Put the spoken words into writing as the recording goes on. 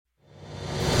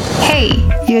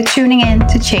You're tuning in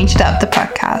to Change It Up, the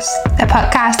podcast, a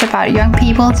podcast about young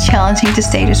people challenging the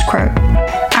status quo.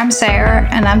 I'm Sarah,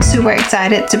 and I'm super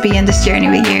excited to be on this journey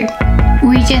with you.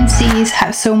 We Gen Zs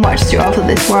have so much to offer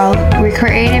this world. We're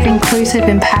creative, inclusive,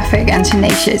 empathic, and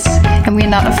tenacious, and we're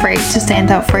not afraid to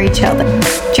stand up for each other.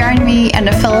 Join me and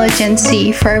a fellow Gen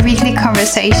Z for a weekly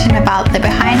conversation about the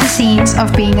behind the scenes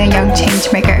of being a young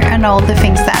change maker and all the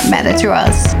things that matter to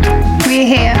us. We're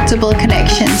here to build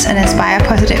connections and inspire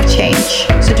positive change.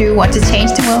 So do you want to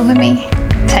change the world with me?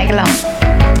 Tag along.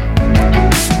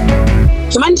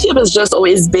 Humanity has just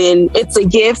always been, it's a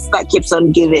gift that keeps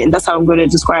on giving. That's how I'm going to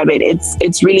describe it.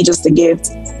 It's really just a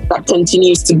gift that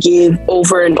continues to give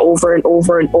over and over and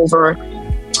over and over.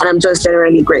 And I'm just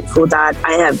generally grateful that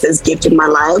I have this gift in my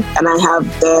life, and I have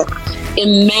the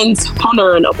immense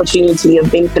honor and opportunity of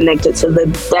being connected to the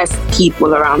best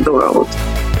people around the world.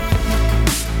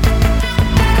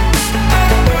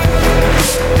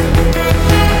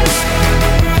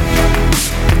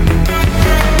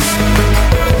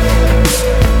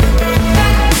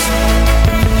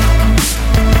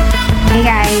 Hey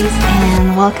guys,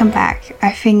 and welcome back.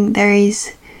 I think there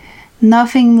is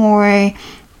nothing more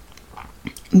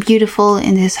beautiful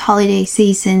in this holiday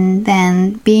season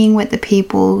than being with the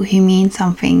people who mean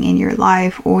something in your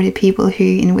life, or the people who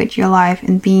enrich your life,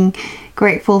 and being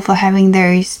grateful for having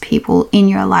those people in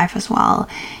your life as well.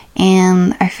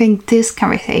 And I think this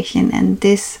conversation and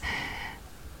this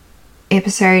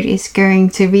episode is going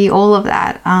to be all of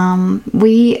that.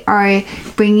 We are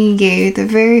bringing you the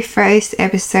very first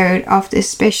episode of this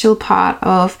special part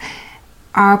of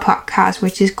our podcast,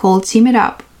 which is called Team It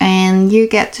Up, and you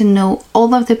get to know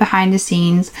all of the behind the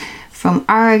scenes from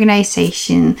our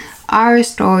organization, our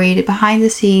story, the behind the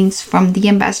scenes from the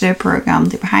ambassador program,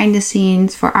 the behind the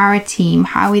scenes for our team,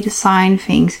 how we design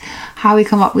things, how we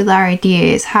come up with our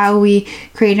ideas, how we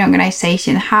create an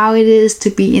organization, how it is to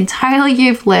be entirely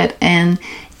youth-led and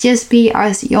just be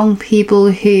us young people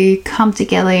who come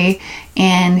together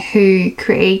and who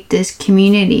create this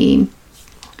community.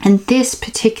 And this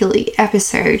particular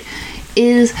episode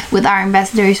is with our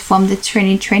ambassadors from the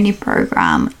 2020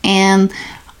 program, and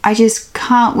I just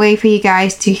can't wait for you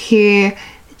guys to hear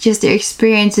just their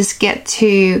experiences, get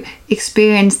to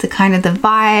experience the kind of the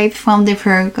vibe from the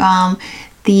program,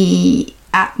 the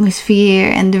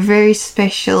atmosphere, and the very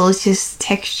special just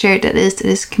texture that is to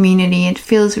this community. It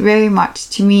feels very much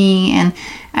to me, and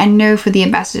I know for the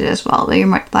ambassador as well, very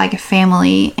much like a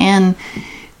family. And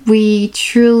we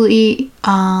truly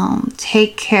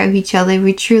take care of each other.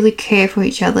 We truly care for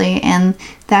each other, and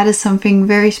that is something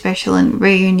very special and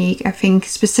very unique, I think,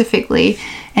 specifically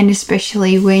and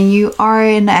especially when you are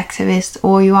an activist,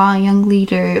 or you are a young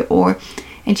leader, or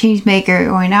a change maker,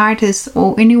 or an artist,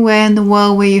 or anywhere in the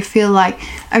world where you feel like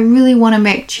I really want to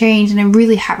make change and I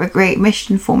really have a great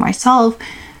mission for myself.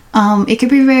 It could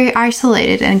be very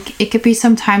isolated, and it could be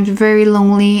sometimes very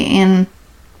lonely, and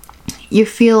you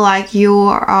feel like you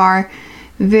are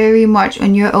very much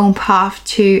on your own path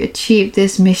to achieve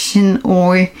this mission,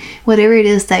 or whatever it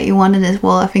is that you want in this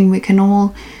world. I think we can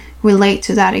all relate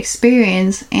to that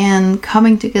experience, and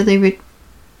coming together with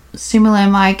similar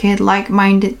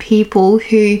like-minded people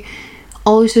who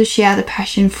also share the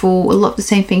passion for a lot of the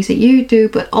same things that you do,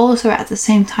 but also at the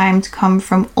same time to come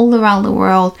from all around the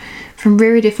world, from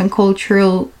very different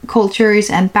cultures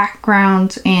and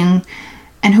backgrounds, and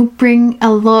who bring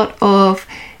a lot of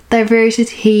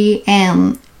diversity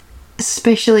and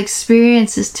special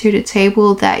experiences to the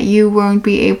table that you won't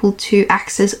be able to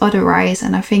access otherwise.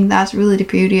 And I think that's really the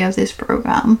beauty of this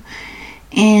program.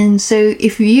 And so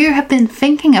if you have been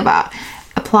thinking about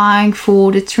applying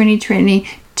for the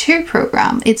 2022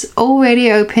 program, it's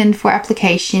already open for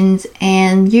applications,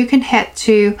 and you can head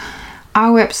to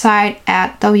our website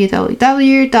at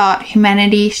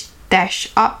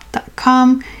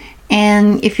www.humanity-up.com.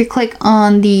 And if you click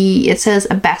on it says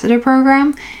ambassador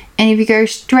program, and if you go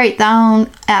straight down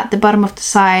at the bottom of the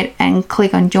site and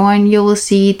click on join, you will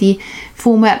see the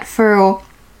format for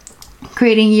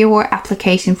creating your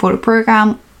application for the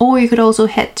program. Or you could also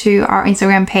head to our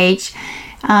Instagram page,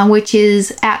 which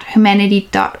is at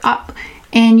humanity.up,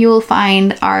 and you will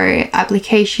find our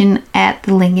application at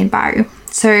the link in bio.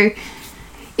 So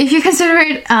if you consider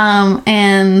it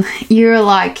and you're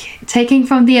like taking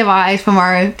from the advice from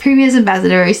our previous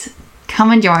ambassadors,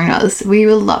 come and join us. We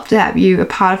would love to have you a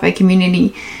part of our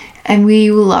community, and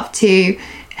we would love to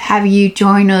have you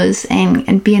join us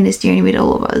and be on this journey with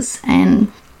all of us.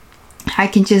 And I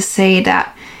can just say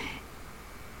that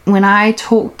when I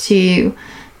talk to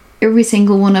every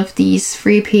single one of these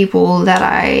 3 people that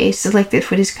I selected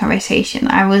for this conversation,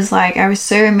 I was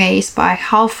so amazed by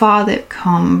how far they've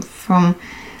come from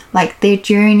like their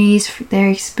journeys, their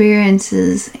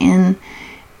experiences, and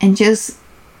just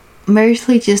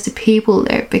mostly just the people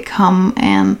they've become,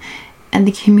 and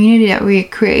the community that we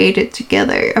created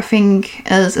together. I think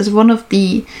as one of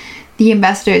the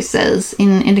ambassadors says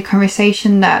in the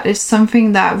conversation, that it's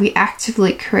something that we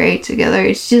actively create together.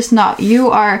 It's just not, you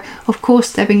are of course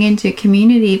stepping into a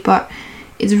community, but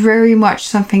it's very much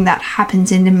something that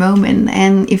happens in the moment.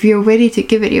 And if you're ready to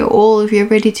give it your all, if you're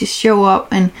ready to show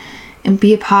up and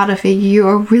be a part of it, you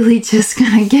are really just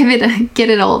gonna get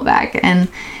it all back. And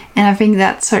I think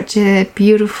that's such a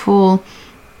beautiful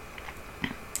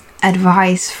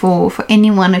advice for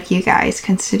any one of you guys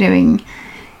considering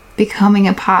becoming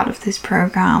a part of this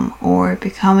program or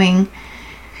becoming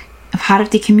a part of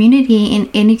the community in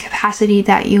any capacity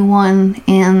that you want.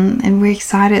 And we're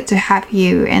excited to have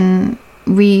you, and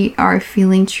we are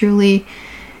feeling truly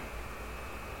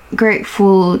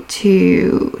grateful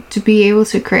to be able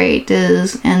to create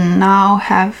this and now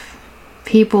have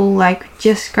people like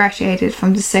just graduated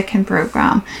from the second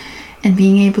program and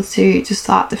being able to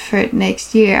start the third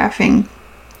next year. I think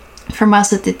from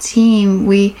us at the team,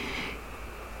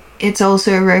 it's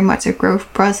also very much a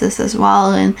growth process as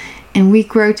well, and we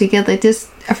grow together.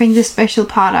 I think this special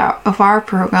part of our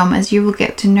program, as you will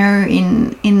get to know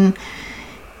in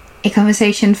a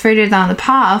conversation further down the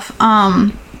path,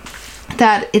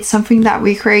 that it's something that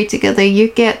we create together. You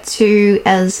get to,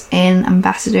 as an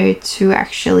ambassador, to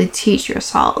actually teach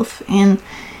yourself, and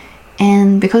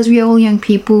because we're all young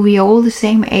people, we're all the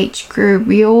same age group,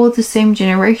 we're all the same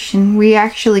generation, we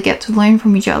actually get to learn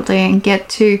from each other and get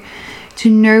to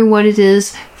know what it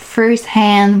is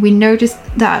firsthand. We notice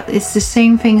that it's the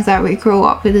same things that we grow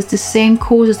up with, it's the same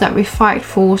causes that we fight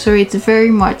for, so it's very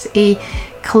much a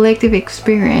collective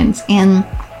experience. And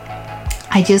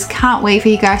I just can't wait for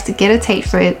you guys to get a taste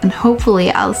for it, and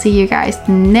hopefully I'll see you guys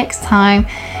next time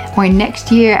or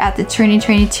next year at the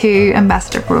 2022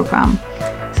 Ambassador Program.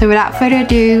 So without further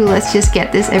ado, let's just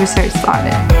get this episode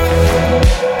started.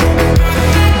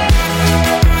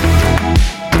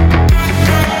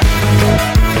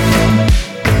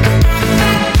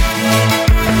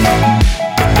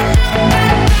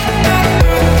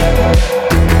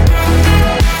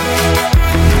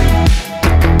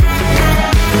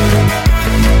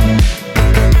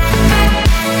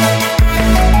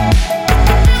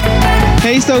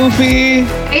 Hey Sophie!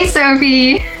 Hey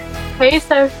Sophie! Hey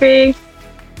Sophie!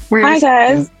 Hi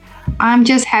guys! I'm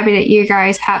just happy that you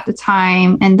guys had the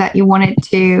time and that you wanted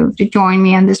to join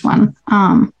me on this one.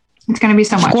 It's going to be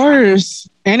so much fun. Of course,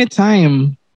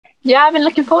 anytime. Yeah, I've been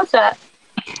looking forward to it.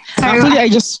 So, actually, I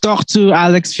just talked to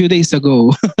Alex a few days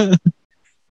ago.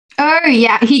 Oh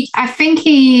yeah, I think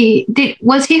he did.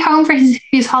 Was he home for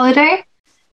his holiday?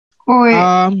 Or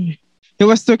he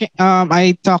was talking.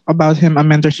 I talked about him a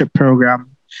mentorship program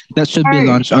that should be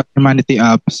launched on Humanity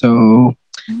Up. So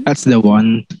that's the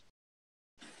one.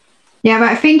 Yeah, but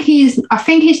I think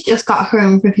he's just got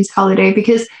home from his holiday,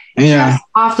 because just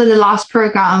after the last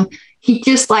program, he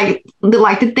just like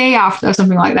the day after or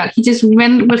something like that, he just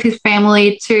went with his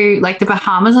family to like the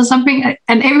Bahamas or something,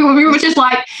 and we were just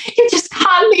like, you just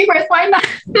can't leave us right now.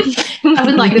 That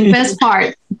was like the best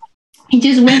part. He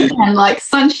just went and like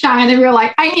sunshine, and we were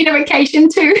like, I need a vacation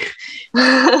too.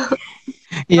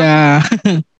 Yeah.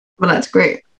 Well, that's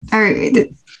great. All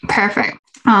right, perfect.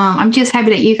 I'm just happy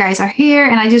that you guys are here,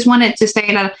 and I just wanted to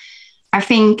say that I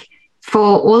think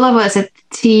for all of us at the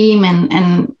team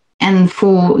and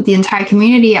for the entire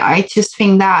community, I just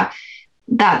think that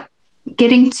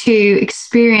getting to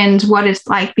experience what it's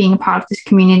like being a part of this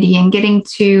community and getting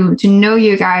to know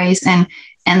you guys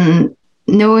and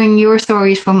knowing your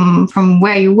stories from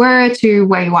where you were to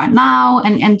where you are now,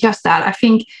 and just that, I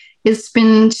think it's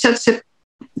been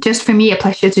just for me a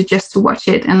pleasure to watch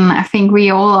it. And I think we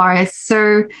all are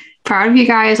so proud of you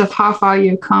guys, of how far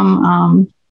you've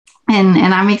come,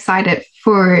 and I'm excited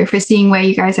for seeing where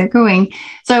you guys are going.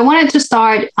 So I wanted to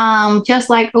start just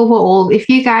like overall, if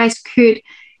you guys could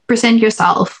present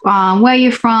yourself, where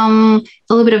you're from,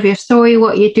 a little bit of your story,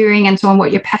 what you're doing, and so on,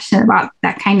 what you're passionate about,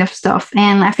 that kind of stuff.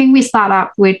 And I think we start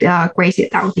up with Gracie.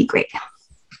 That would be great.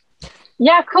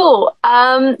 Yeah, cool.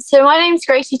 So my name's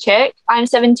Gracie Chick. I'm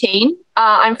 17.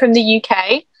 I'm from the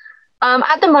UK.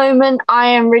 At the moment, I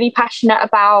am really passionate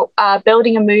about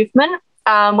building a movement,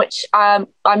 which I'm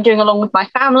doing along with my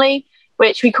family,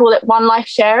 which we call it One Life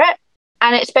Share It.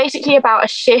 And it's basically about a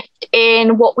shift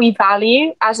in what we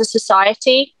value as a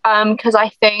society, because I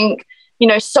think,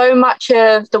 so much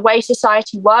of the way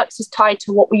society works is tied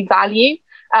to what we value.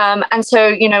 And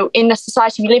so, in the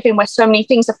society we live in, where so many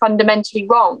things are fundamentally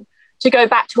wrong, to go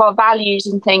back to our values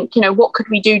and think, what could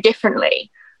we do differently?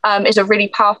 is a really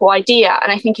powerful idea.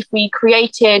 And I think if we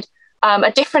created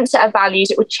a different set of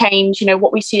values, it would change,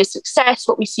 what we see as success,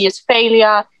 what we see as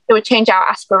failure. It would change our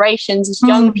aspirations as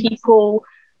young people.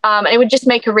 And it would just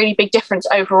make a really big difference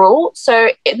overall. So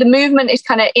the movement is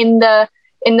kind of in the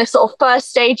sort of first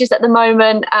stages at the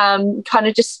moment, kind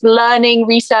of just learning,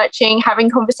 researching, having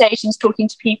conversations, talking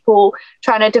to people,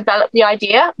 trying to develop the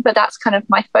idea. But that's kind of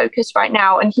my focus right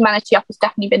now. And Humanity Up has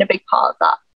definitely been a big part of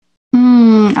that.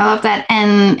 I love that.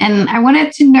 And I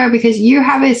wanted to know, because you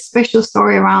have a special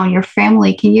story around your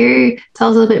family. Can you tell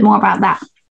us a little bit more about that?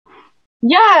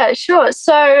 Yeah, sure.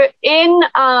 So in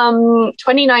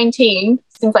 2019,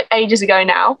 seems like ages ago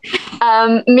now,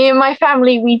 me and my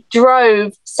family, we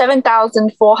drove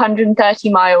 7,430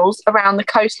 miles around the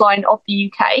coastline of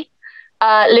the UK,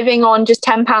 living on just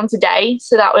 £10 a day.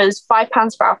 So that was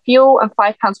 £5 for our fuel and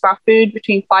 £5 for our food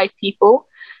between 5 people.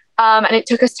 And it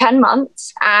took us 10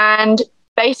 months. And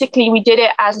basically, we did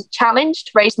it as a challenge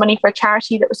to raise money for a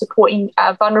charity that was supporting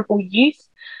vulnerable youth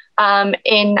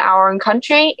in our own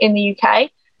country, in the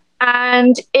UK.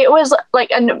 And it was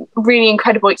like a really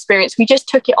incredible experience. We just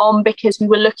took it on because we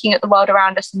were looking at the world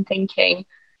around us and thinking,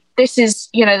 this is,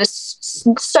 there's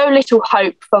so little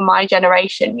hope for my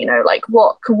generation, like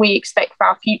what can we expect for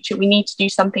our future? We need to do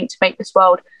something to make this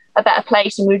world a better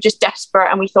place. And we were just desperate,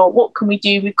 and we thought, what can we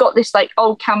do? We've got this like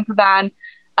old camper van.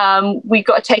 We've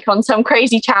got to take on some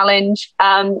crazy challenge.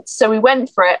 So we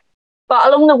went for it. But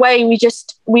along the way,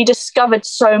 we discovered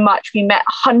so much. We met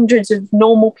hundreds of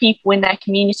normal people in their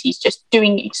communities just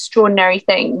doing extraordinary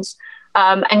things,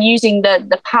 and using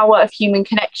the power of human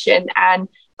connection and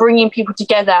bringing people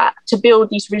together to build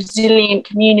these resilient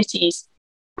communities.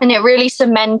 And it really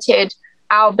cemented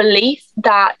our belief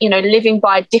that, living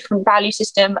by a different value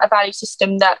system, a value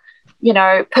system that,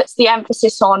 puts the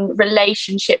emphasis on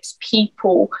relationships,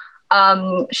 people,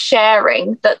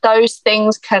 sharing, that those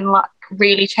things can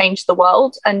really change the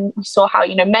world. And we saw how,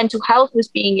 mental health was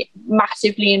being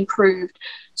massively improved.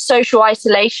 Social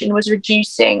isolation was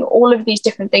reducing, all of these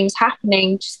different things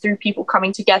happening just through people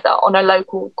coming together on a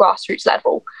local grassroots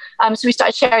level. So we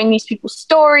started sharing these people's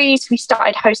stories. We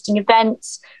started hosting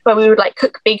events where we would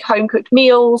cook big home cooked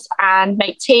meals and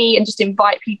make tea and just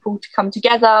invite people to come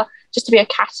together just to be a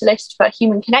catalyst for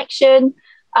human connection.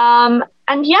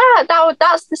 And yeah,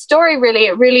 that's the story really.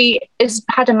 It really has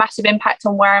had a massive impact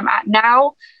on where I'm at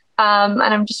now. And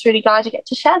I'm just really glad to get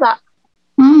to share that.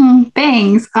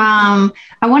 Thanks. I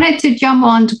wanted to jump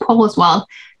on to Paul as well.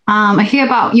 I hear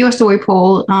about your story,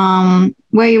 Paul,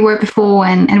 where you were before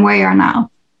and where you are now.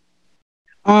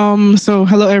 So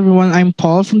hello everyone, I'm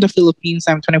Paul from the Philippines.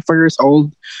 I'm 24 years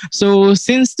old. So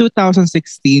since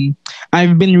 2016,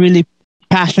 I've been really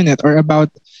passionate about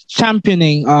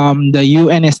championing the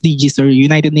UN SDGs, or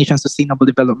United Nations Sustainable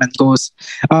Development Goals.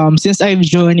 Since I've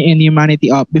joined in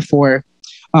Humanity Up before,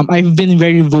 I've been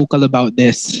very vocal about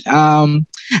this.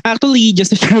 Actually, just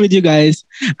to share with you guys,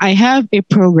 I have a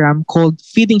program called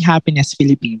Feeding Happiness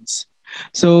Philippines.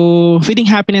 So Feeding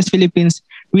Happiness Philippines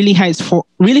really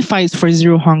fights for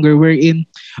zero hunger, wherein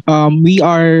we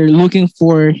are looking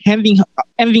for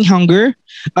ending hunger,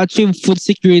 achieve food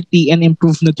security, and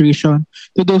improve nutrition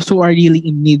to those who are really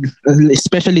in need,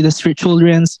 especially the street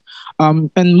children's,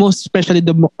 and most especially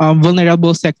the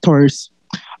vulnerable sectors,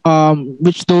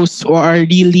 which those who are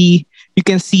really, you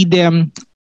can see them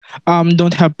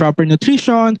don't have proper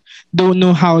nutrition, don't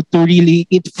know how to really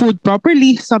eat food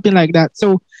properly, something like that.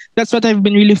 So that's what I've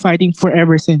been really fighting for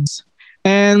ever since.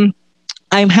 And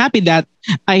I'm happy that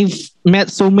I've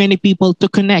met so many people to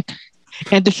connect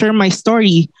and to share my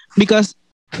story, because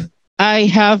I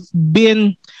have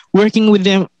been working with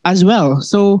them as well.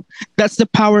 So that's the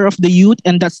power of the youth,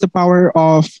 and that's the power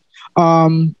of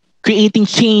creating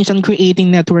change and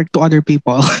creating network to other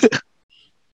people.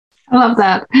 I love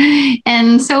that.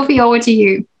 And Sophie, over to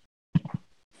you.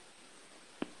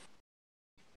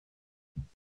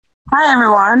 Hi,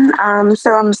 everyone.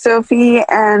 So I'm Sophie,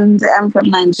 and I'm from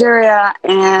Nigeria.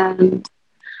 And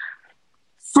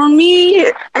for me,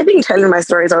 I think telling my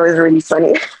story is always really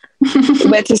funny.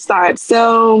 Where to start?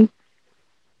 So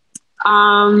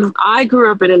I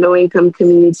grew up in a low-income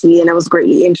community, and I was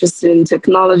greatly interested in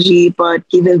technology. But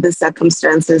given the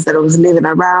circumstances that I was living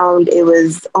around, it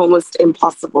was almost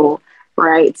impossible,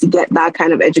 right, to get that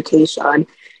kind of education.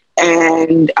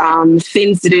 And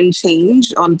things didn't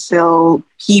change until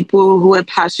people who were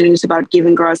passionate about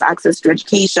giving girls access to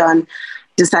education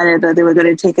decided that they were going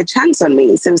to take a chance on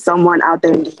me. So someone out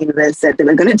there in the universe said they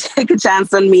were going to take a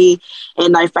chance on me.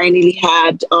 And I finally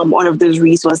had one of those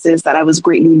resources that I was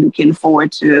greatly looking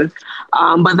forward to.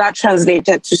 But that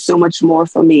translated to so much more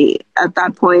for me. At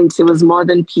that point, it was more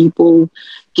than people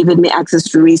giving me access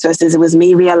to resources. It was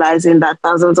me realizing that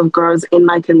thousands of girls in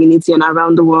my community and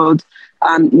around the world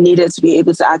needed to be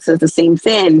able to access the same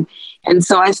thing. And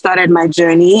so I started my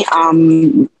journey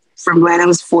from when I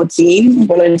was 14,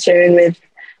 volunteering with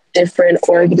different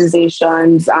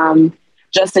organizations,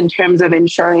 just in terms of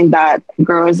ensuring that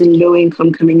girls in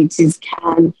low-income communities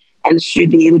can and should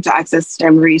be able to access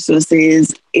STEM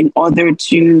resources in order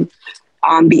to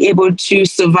be able to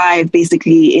survive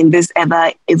basically in this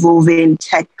ever-evolving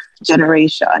tech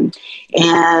generation.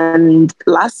 And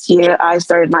last year, I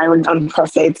started my own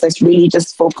nonprofit that's really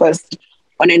just focused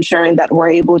on ensuring that we're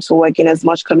able to work in as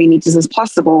much communities as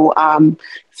possible,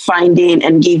 finding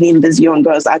and giving these young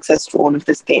girls access to all of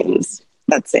these things.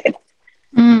 That's it.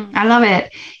 I love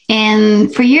it.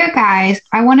 And for you guys,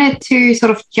 I wanted to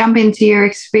sort of jump into your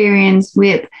experience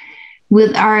with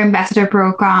our ambassador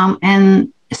program.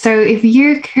 And so if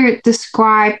you could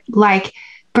describe like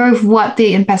both what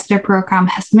the ambassador program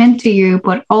has meant to you,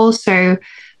 but also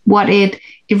what it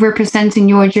represents in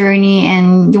your journey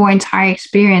and your entire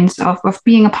experience of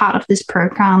being a part of this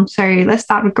program. So let's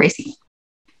start with Gracie.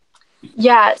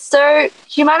 Yeah, so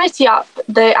Humanity Up,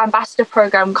 the ambassador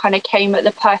program, kind of came at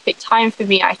the perfect time for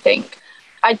me, I think.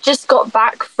 I just got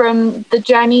back from the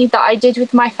journey that I did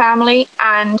with my family,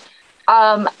 and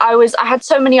I had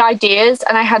so many ideas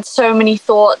and I had so many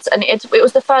thoughts, and it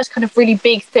was the first kind of really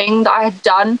big thing that I had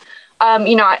done.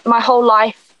 My whole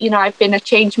life, I've been a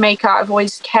change maker. I've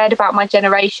always cared about my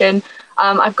generation.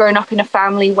 I've grown up in a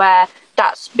family where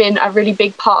that's been a really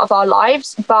big part of our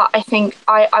lives. But I think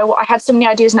I had so many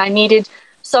ideas and I needed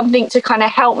something to kind of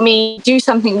help me do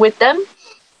something with them.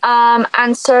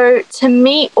 And so to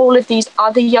meet all of these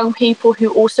other young people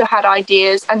who also had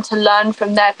ideas and to learn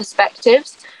from their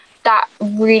perspectives, that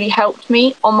really helped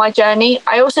me on my journey.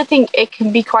 I also think it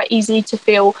can be quite easy to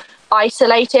feel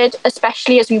isolated,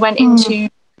 especially as we went into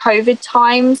COVID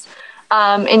times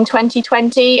in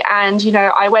 2020. And,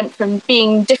 I went from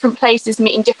being different places,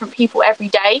 meeting different people every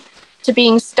day, to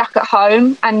being stuck at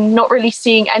home and not really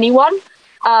seeing anyone.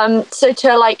 So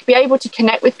to be able to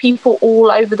connect with people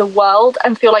all over the world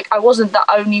and feel like I wasn't the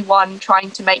only one trying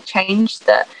to make change,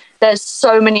 that there's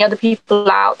so many other people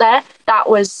out there, that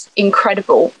was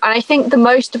incredible. And I think the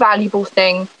most valuable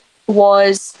thing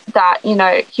was that,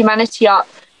 Humanity Up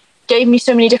gave me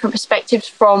so many different perspectives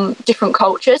from different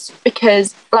cultures,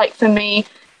 because for me,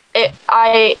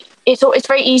 it's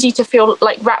very easy to feel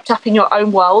wrapped up in your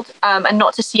own world and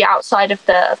not to see outside of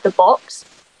the box.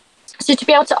 So to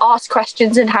be able to ask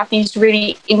questions and have these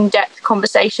really in-depth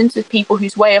conversations with people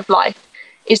whose way of life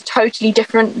is totally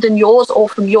different than yours or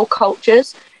from your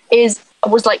cultures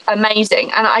was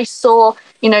amazing. And I saw,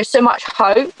 so much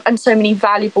hope and so many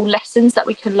valuable lessons that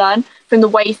we can learn from the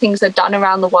way things are done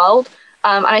around the world.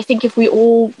 And I think if we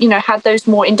all, had those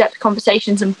more in-depth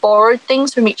conversations and borrowed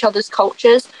things from each other's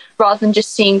cultures rather than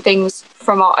just seeing things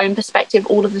from our own perspective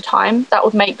all of the time, that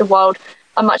would make the world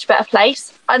a much better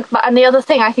place. And the other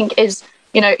thing I think is,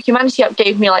 Humanity Up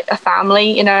gave me a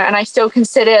family, and I still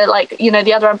consider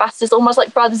the other ambassadors almost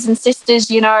like brothers and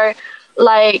sisters,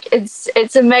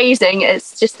 it's amazing.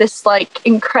 It's just this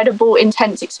incredible,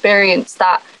 intense experience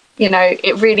that,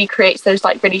 it really creates those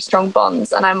really strong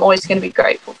bonds. And I'm always going to be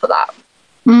grateful for that.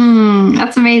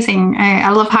 That's amazing. I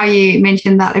love how you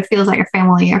mentioned that it feels like a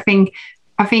family. I think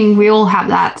we all have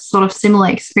that sort of similar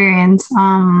experience.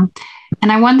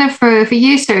 And I wonder for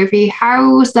you, Sophie,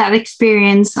 how was that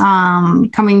experience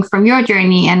coming from your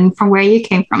journey and from where you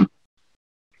came from?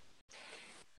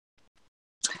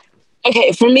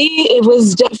 Okay, for me, it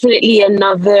was definitely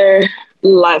another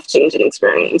life-changing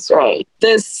experience, right?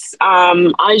 This,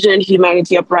 I joined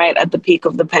Humanity Up right at the peak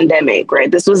of the pandemic, right?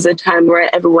 This was a time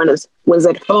where everyone was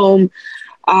at home.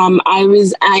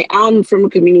 I am from a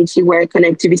community where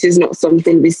connectivity is not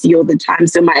something we see all the time.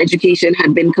 So my education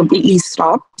had been completely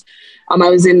stopped. I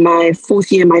was in my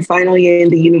fourth year, my final year in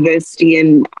the university,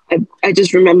 and I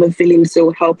just remember feeling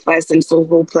so helpless and so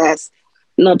hopeless,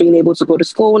 not being able to go to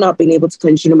school, not being able to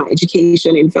continue my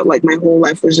education, and felt like my whole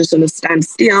life was just on a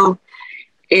standstill.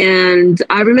 And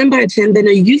I remember attending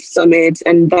a youth summit,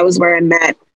 and that was where I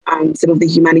met some of the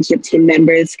Humanity Up team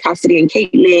members, Cassidy and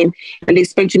Caitlin, and they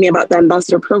spoke to me about the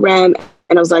ambassador program.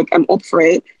 And I was like, I'm up for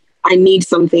it. I need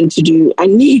something to do. I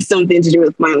need something to do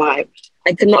with my life.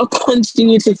 I could not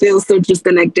continue to feel so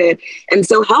disconnected and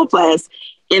so helpless.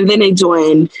 And then I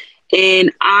joined.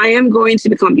 And I am going to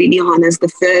be completely honest, the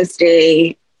first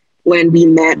day when we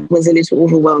met was a little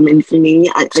overwhelming for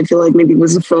me. I feel like maybe it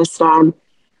was the first time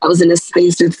I was in a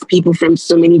space with people from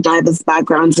so many diverse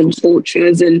backgrounds and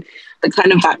cultures, and the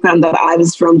kind of background that I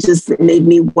was from just made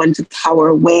me want to cower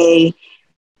away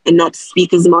and not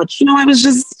speak as much. I was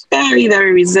just very,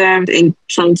 very reserved and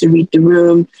trying to read the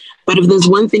room. But if there's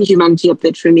one thing Humanity Up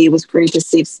did for me, it was create a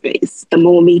safe space. The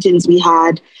more meetings we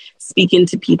had, speaking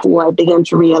to people, I began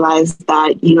to realize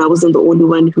that, I wasn't the only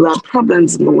one who had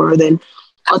problems in the world, and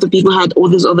other people had all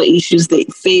those other issues they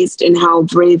faced, and how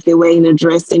brave they were in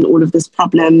addressing all of these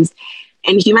problems.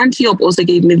 And Humanity Up also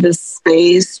gave me this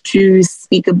space to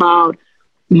speak about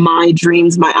my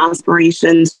dreams, my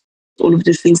aspirations, all of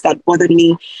the things that bothered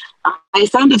me. I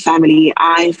found a family,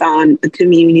 I found a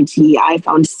community, I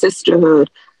found sisterhood,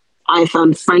 I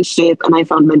found friendship, and I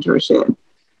found mentorship.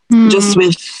 Just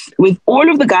with all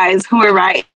of the guys who are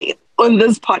right on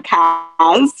this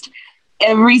podcast,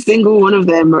 every single one of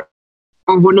them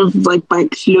are one of like my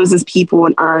closest people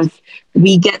on earth.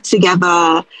 We get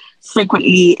together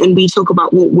frequently and we talk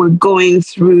about what we're going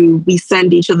through. We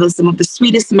send each other some of the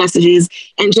sweetest messages,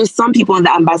 and just some people on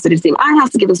the ambassador team. I have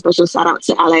to give a special shout out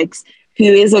to Alex, who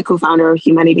is a co-founder of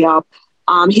Humanity Up.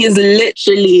 He has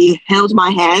literally held my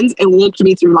hands and walked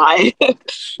me through life.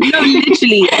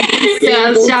 Literally.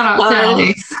 Yes, shout out to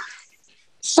Alex.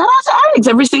 Shout out to Alex.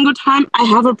 Every single time I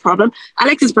have a problem,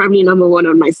 Alex is probably number one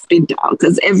on my spin down,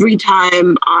 because every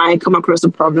time I come across a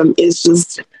problem, it's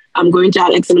just, I'm going to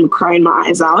Alex and I'm crying my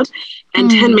eyes out. And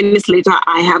 10 minutes later,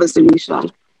 I have a solution.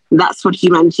 That's what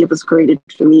Humanity was created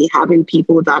for me, having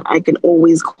people that I can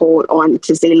always call on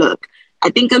to say, look,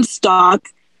 I think I'm stuck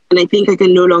and I think I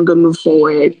can no longer move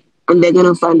forward. And they're going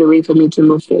to find a way for me to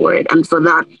move forward. And for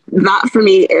that for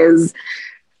me is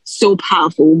so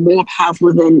powerful, more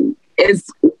powerful than, is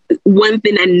one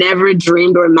thing I never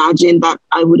dreamed or imagined that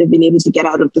I would have been able to get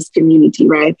out of this community,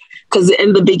 right? Because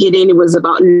in the beginning, it was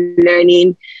about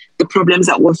learning the problems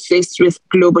that we're faced with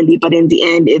globally. But in the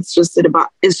end, it's just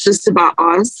about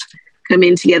us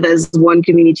coming together as one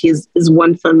community, as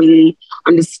one family,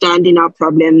 understanding our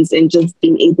problems and just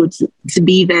being able to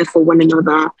be there for one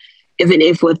another. Even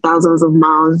if we're thousands of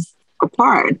miles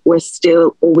apart, we're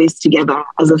still always together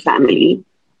as a family.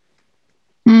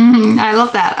 I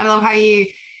love that. I love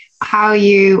how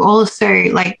you also,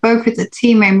 like, both with the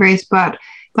team members, but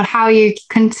how you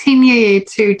continue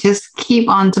to just keep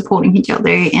on supporting each other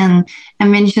and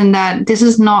mention that this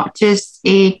is not just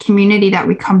a community that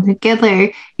we come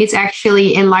together, it's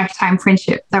actually a lifetime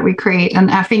friendship that we create.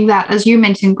 And I think that, as you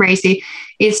mentioned, Gracie,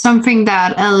 it's something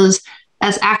that as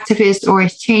activists or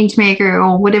as change maker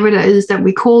or whatever it is that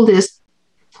we call this,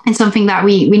 it's something that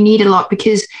we need a lot,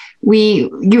 because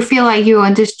you feel like you're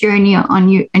on this journey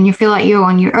and you feel like you're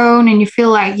on your own, and you feel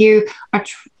like you are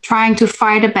trying to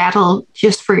fight a battle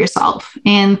just for yourself.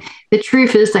 And the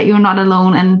truth is that you're not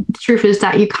alone, and the truth is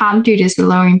that you can't do this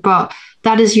alone, but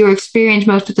that is your experience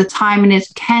most of the time, and it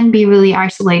can be really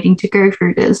isolating to go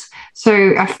through this.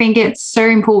 So I think it's so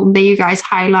important that you guys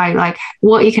highlight, like,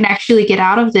 what you can actually get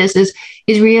out of this is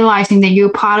realizing that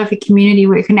you're part of a community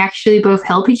where you can actually both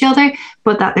help each other,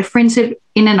 but that the friendship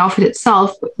in and of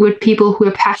itself with people who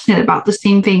are passionate about the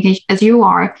same thing as you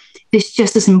are is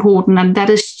just as important, and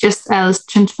that is just as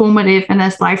transformative and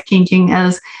as life-changing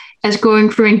as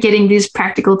going through and getting these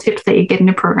practical tips that you get in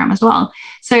the program as well.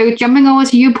 So jumping over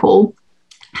to you, Paul,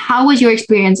 how was your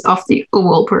experience of the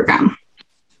overall program?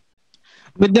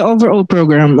 With the overall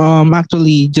program,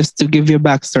 actually, just to give you a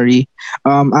backstory,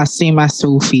 same as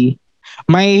Sophie,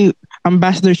 my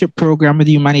ambassadorship program with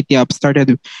Humanity Up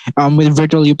started with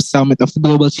Virtual Youth Summit of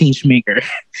Global Changemaker.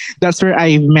 That's where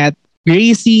I met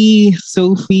Gracie,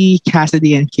 Sophie,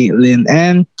 Cassidy, and Caitlin.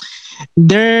 And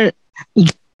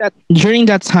during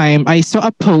that time, I saw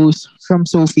a post from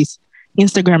Sophie's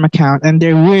Instagram account, and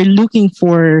they were looking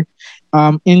for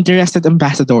interested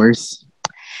ambassadors.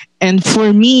 And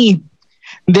for me,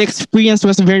 the experience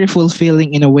was very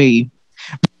fulfilling in a way,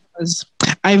 because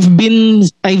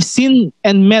I've seen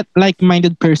and met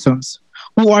like-minded persons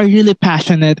who are really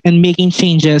passionate and making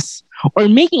changes or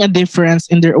making a difference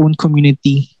in their own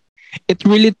community. It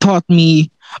really taught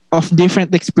me of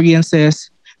different experiences,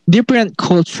 different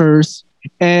cultures,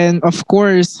 and of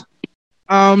course,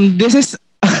 this is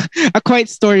a quiet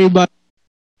story, but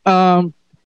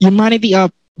Humanity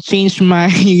Up changed my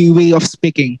way of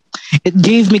speaking. It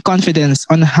gave me confidence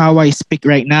on how I speak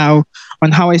right now,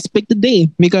 on how I speak today,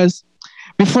 because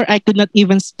before I could not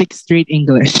even speak straight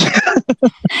English.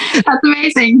 That's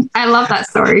amazing. I love that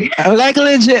story. like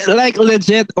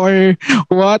legit or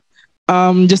what?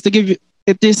 Just to give you,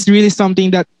 it is really something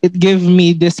that it gave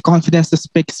me this confidence to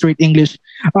speak straight English.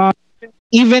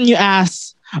 Even you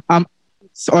ask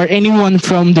or anyone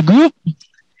from the group,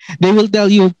 they will tell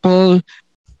you Paul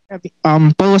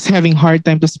was having hard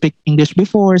time to speak English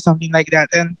before, something like that.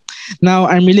 And now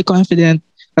I'm really confident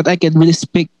that I can really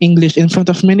speak English in front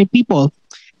of many people.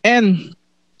 And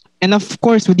And of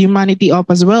course, with Humanity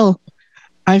Up as well,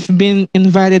 I've been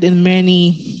invited in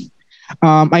many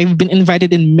I've been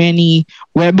invited in many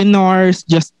webinars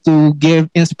just to give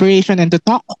inspiration and to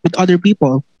talk with other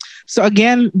people. So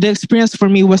again, the experience for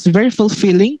me was very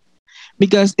fulfilling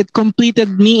because it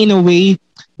completed me in a way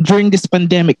during this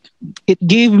pandemic. It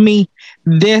gave me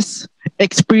this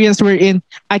experience wherein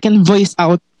I can voice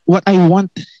out what I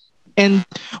want and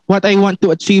what I want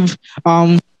to achieve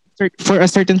for a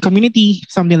certain community,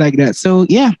 something like that. So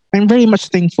yeah, I'm very much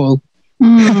thankful.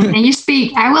 And you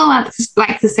speak, I will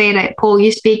like to say that, Paul,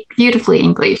 you speak beautifully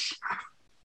English.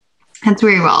 That's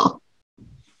very well.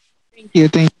 Thank you.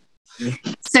 Thank you.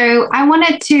 So I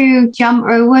wanted to jump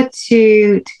over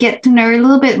to get to know a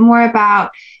little bit more about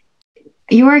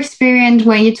your experience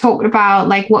when you talked about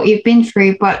like what you've been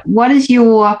through, but what is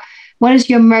your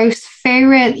most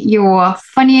favorite, your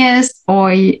funniest,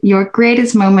 or your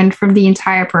greatest moment from the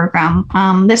entire program?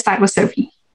 Let's start with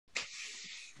Sophie.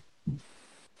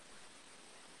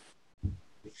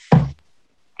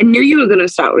 I knew you were going to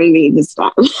start with me this time.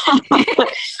 And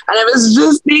I was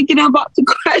just thinking about the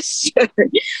question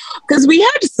because we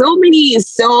had so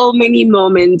many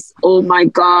moments. Oh my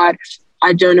God,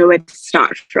 I don't know where to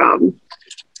start from.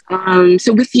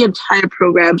 So with the entire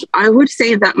program, I would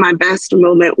say that my best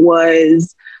moment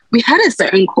was we had a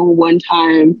certain call one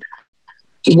time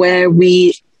where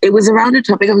it was around the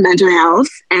topic of mental health,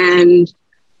 and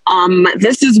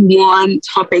this is one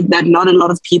topic that not a lot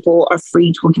of people are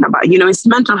free talking about. You know, it's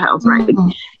mental health, right? Mm-hmm.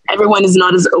 Everyone is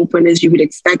not as open as you would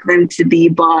expect them to be,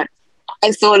 but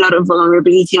I saw a lot of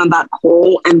vulnerability on that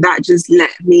call, and that just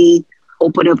let me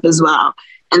open up as well.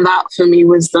 And that for me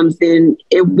was something,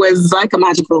 it was like a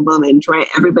magical moment, right?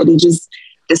 Everybody just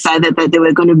decided that they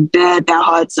were going to bear their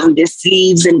hearts on their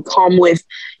sleeves and come with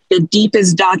the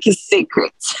deepest, darkest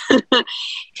secrets.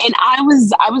 And I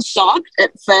was shocked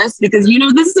at first because, you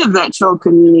know, this is a virtual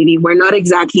community. We're not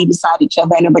exactly beside each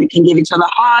other. Nobody can give each other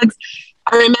hugs.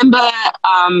 I remember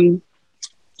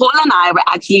Paul and I were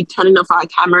actually turning off our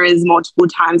cameras multiple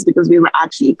times because we were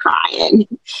actually crying.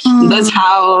 That's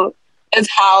how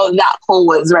that call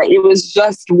was, right? It was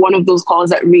just one of those calls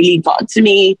that really got to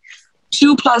me.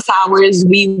 2+ hours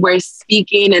we were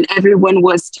speaking and everyone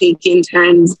was taking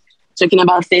turns talking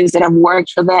about things that have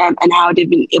worked for them and how they've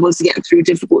been able to get through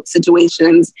difficult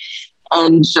situations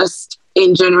and just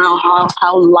in general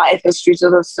how life has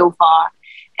treated us so far.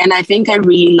 And I think I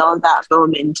really love that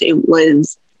moment. It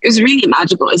was really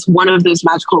magical. It's one of those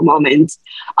magical moments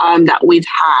that we've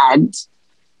had.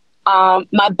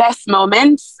 My best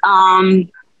moments,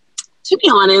 to be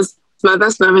honest, my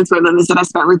best moments were moments that I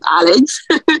spent with Alex.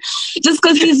 Just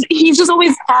because he's just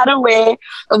always had a way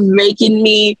of making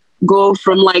me go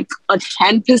from like a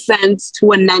 10%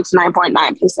 to a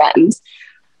 99.9%.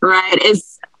 Right?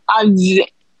 It's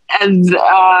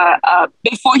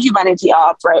before Humanity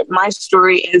Up, right? My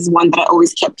story is one that I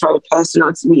always kept very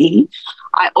personal to me.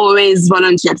 I always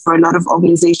volunteered for a lot of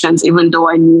organizations, even though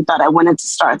I knew that I wanted to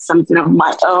start something of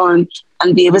my own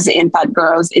and be able to impact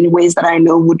girls in ways that I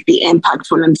know would be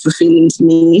impactful and fulfilling to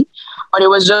me. But it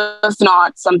was just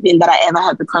not something that I ever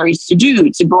had the courage to do,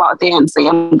 to go out there and say,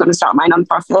 I'm going to start my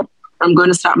nonprofit, I'm going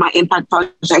to start my impact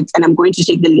project, and I'm going to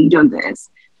take the lead on this.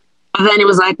 But then it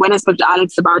was like when I spoke to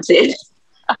Alex about it,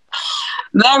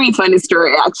 very funny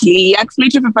story, actually. He asked me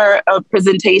to prepare a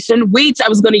presentation, which I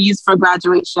was going to use for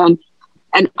graduation.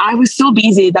 And I was so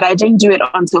busy that I didn't do it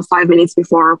until 5 minutes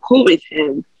before our call with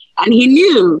him. And he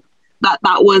knew that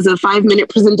that was a 5-minute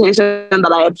presentation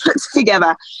that I had put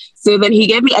together. So then he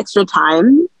gave me extra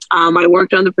time. I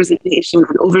worked on the presentation,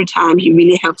 and over time, he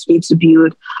really helped me to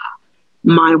build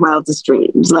my wildest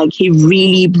dreams. Like, he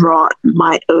really brought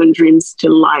my own dreams to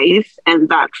life. And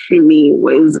that for me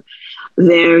was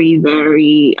very,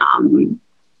 very,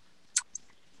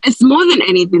 it's more than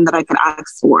anything that I could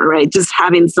ask for, right? Just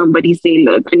having somebody say,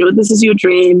 look, I know this is your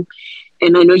dream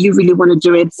and I know you really want to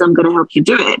do it, so I'm going to help you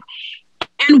do it.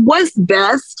 And what's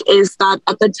best is that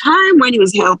at the time when he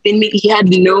was helping me, he had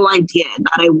no idea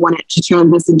that I wanted to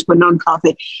turn this into a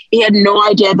nonprofit. He had no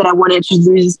idea that I wanted to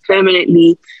do this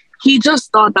permanently. He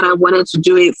just thought that I wanted to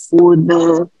do it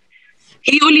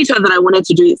he only thought that I wanted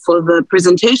to do it for the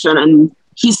presentation, and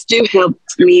he still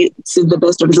helped me to the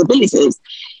best of his abilities.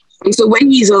 And so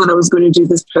when he saw that I was going to do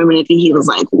this permanently, he was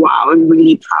like, wow, I'm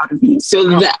really proud of you. So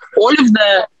that all of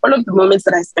the moments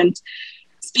that I spent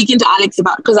speaking to Alex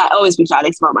about, because I always speak to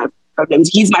Alex about my problems.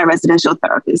 He's my residential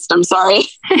therapist. I'm sorry.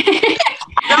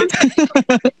 I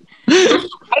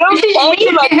don't pay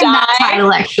him a dime. That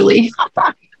title, actually.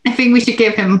 I think we should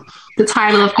give him the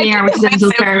title of being our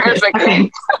residential therapist.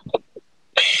 Okay.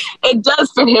 It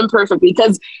does fit him perfectly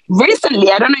because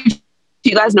recently, I don't know if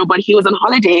you guys know, but he was on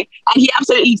holiday. And he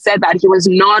absolutely said that he was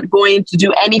not going to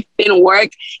do anything work.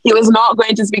 He was not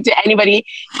going to speak to anybody.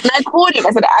 And I called him.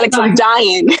 I said, Alex, I'm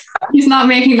dying. He's not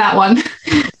making that one.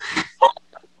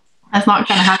 That's not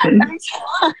going to happen.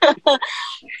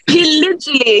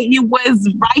 He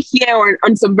was right here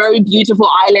on some very beautiful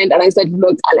island. And I said,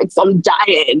 look, Alex, I'm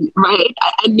dying, right?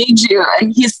 I need you.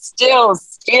 And he still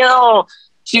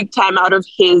took time out of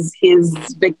his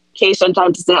vacation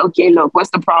time to say, okay, look, what's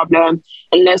the problem?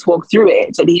 And let's walk through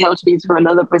it. And he helped me through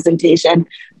another presentation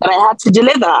that I had to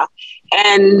deliver.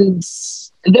 And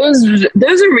those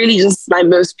are really just my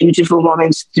most beautiful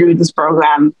moments through this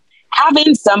program.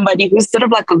 Having somebody who's sort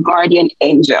of like a guardian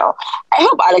angel. I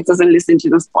hope Alex doesn't listen to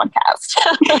this podcast.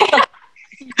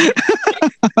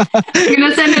 You're going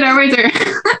to send it over to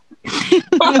her.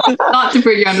 Not to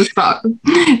put you on the spot.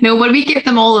 No, but we give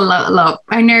them all a love.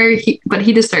 I know, but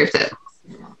he deserves it.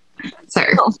 So,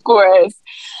 of course.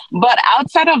 But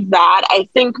outside of that, I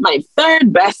think my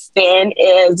third best thing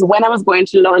is when I was going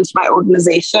to launch my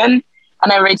organization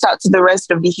and I reached out to the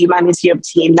rest of the Humanity Up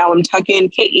team. Now I'm talking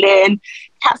Caitlin,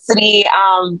 Cassidy,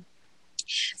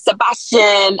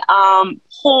 Sebastian,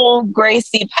 Paul,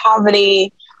 Gracie,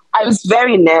 Pavani. I was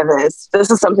very nervous. This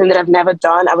is something that I've never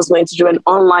done. I was going to do an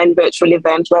online virtual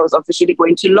event where I was officially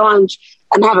going to launch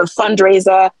and have a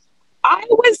fundraiser. I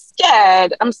was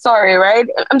scared. I'm sorry, right?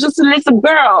 I'm just a little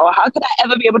girl. How could I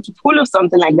ever be able to pull off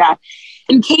something like that?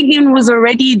 And Caitlin was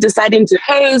already deciding to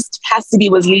host. Cassidy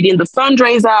was leading the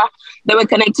fundraiser. They were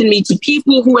connecting me to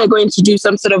people who were going to do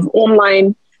some sort of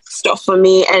online stuff for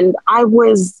me. And I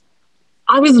was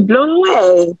blown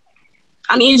away.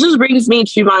 And it just brings me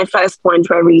to my first point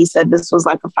where I really said this was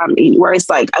like a family, where it's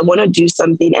like, I want to do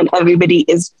something and everybody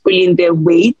is pulling their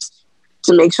weight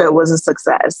to make sure it was a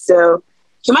success. So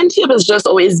Humanity Up has just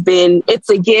always been, it's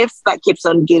a gift that keeps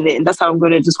on giving. That's how I'm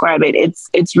going to describe it.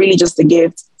 It's really just a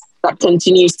gift that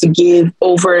continues to give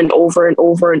over and over and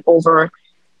over and over.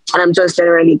 And I'm just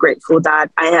generally grateful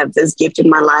that I have this gift in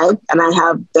my life and I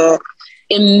have the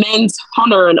immense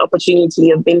honor and opportunity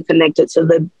of being connected to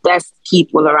the best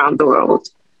people around the world.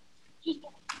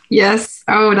 Yes.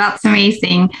 Oh, that's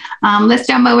amazing. Let's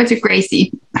jump over to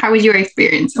Gracie. How was your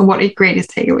experience and what is your greatest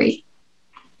takeaway?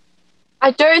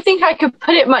 I don't think I could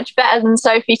put it much better than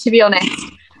Sophie, to be honest.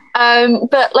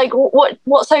 But like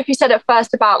what Sophie said at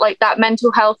first about like that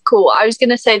mental health call, I was going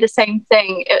to say the same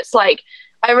thing. It's like,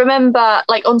 I remember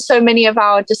like on so many of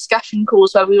our discussion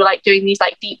calls where we were like doing these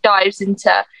like deep dives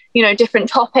into, you know, different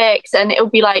topics, and it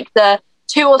would be like the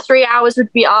 2 or 3 hours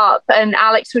would be up and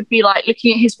Alex would be like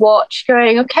looking at his watch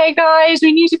going, okay, guys,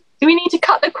 we need to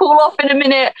cut the call off in a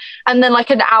minute. And then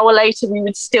like an hour later, we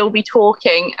would still be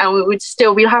talking and we would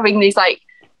still be having these like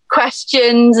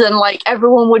questions, and like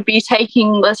everyone would be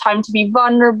taking the time to be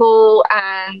vulnerable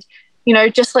and, you know,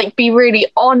 just like be really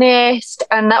honest.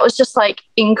 And that was just like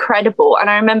incredible. And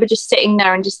I remember just sitting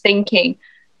there and just thinking,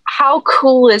 how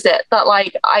cool is it that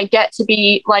like I get to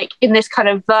be like in this kind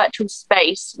of virtual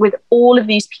space with all of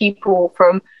these people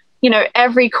from, you know,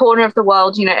 every corner of the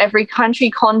world, you know, every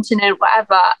country, continent,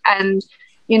 whatever. And,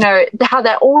 you know, how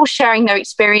they're all sharing their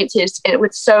experiences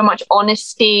with so much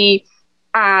honesty.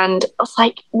 And I was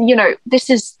like, you know, this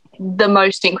is the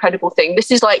most incredible thing.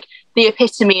 This is like the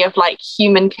epitome of like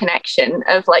human connection,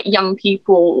 of like young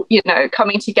people, you know,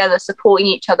 coming together, supporting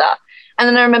each other. And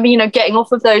then I remember, you know, getting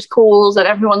off of those calls and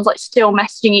everyone's like still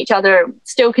messaging each other,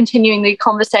 still continuing the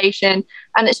conversation.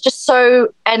 And it's just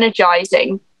so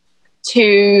energizing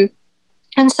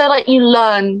and so like you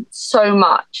learn so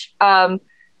much.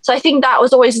 So I think that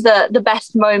was always the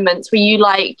best moments where you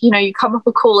like, you know, you come off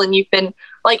a call and you've been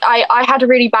like, I had a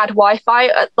really bad Wi-Fi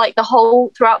like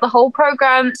throughout the whole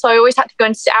program. So I always had to go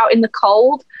and sit out in the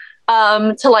cold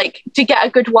to get a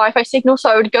good Wi-Fi signal. So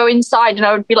I would go inside and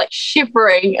I would be like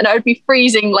shivering and I would be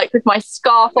freezing like with my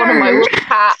scarf on and my wool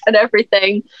hat and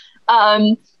everything.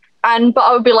 But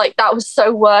I would be like, that was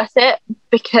so worth it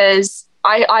because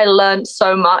I learned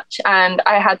so much and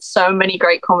I had so many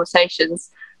great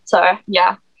conversations. So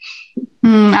yeah.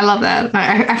 I love that.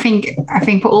 I think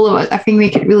for all of us, I think we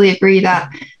could really agree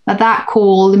that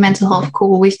call, the mental health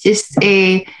call, was just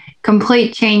a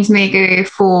complete change maker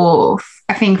for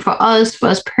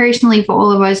us personally, for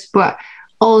all of us, but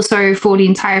also for the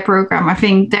entire program. I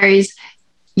think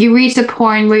you reach a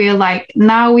point where you're like,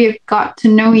 now we've got to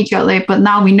know each other, but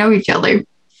now we know each other.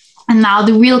 And now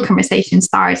the real conversation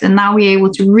starts, and now we're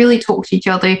able to really talk to each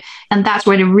other, and that's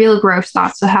where the real growth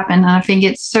starts to happen. And I think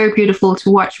it's so beautiful to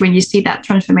watch when you see that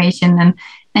transformation,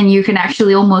 and you can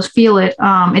actually almost feel it.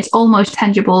 It's almost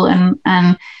tangible,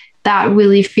 and that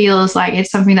really feels like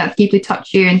it's something that deeply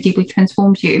touched you and deeply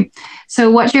transforms you.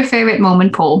 So what's your favorite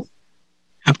moment, Paul?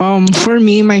 For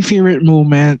me, my favorite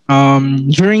moment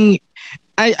during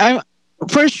I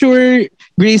for sure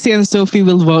Gracie and Sophie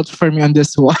will vote for me on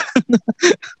this one.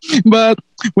 But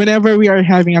whenever we are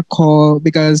having a call,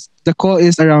 because the call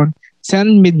is around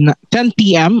 10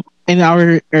 p.m. in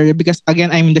our area, because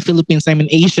again I'm in the Philippines, I'm in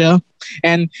Asia,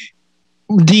 and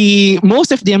the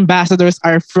most of the ambassadors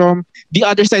are from the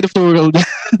other side of the world.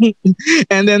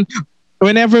 And then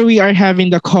whenever we are having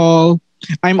the call,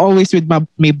 I'm always with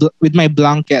with my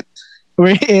blanket.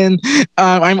 Wherein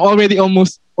I'm already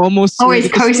almost Always ready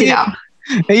to cozy sleep. up.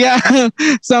 Yeah,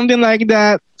 something like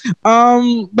that.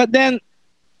 But then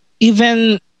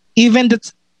even even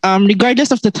that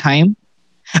regardless of the time,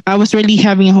 I was really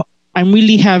having I'm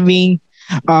really having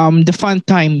the fun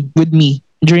time with me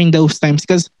during those times,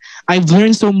 because I've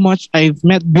learned so much. I've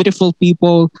met beautiful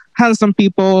people, handsome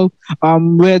people,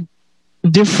 with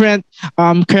different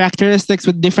characteristics,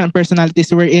 with different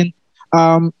personalities. Wherein,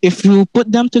 if you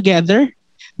put them together,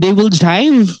 they will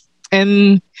jive,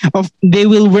 and they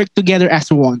will work together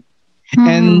as one, Mhm.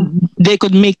 and they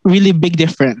could make really big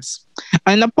difference.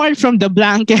 And apart from the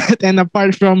blanket and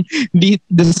apart from the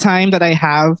time that I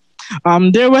have,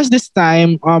 there was this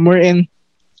time wherein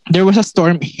there was a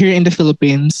storm here in the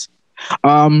Philippines.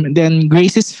 Then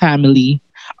Grace's family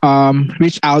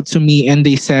reached out to me and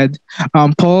they said,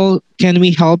 Paul, can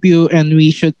we help you? And we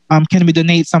should can we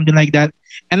donate something like that?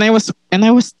 And I was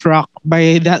struck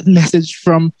by that message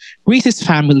from Grace's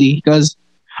family, because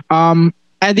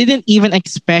I didn't even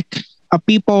expect a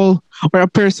people or a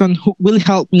person who will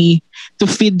help me to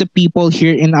feed the people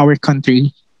here in our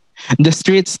country, the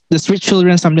street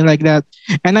children, something like that.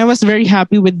 And I was very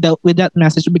happy with that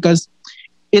message, because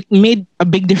it made a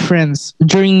big difference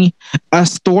during a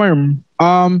storm.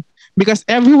 Because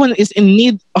everyone is in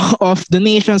need of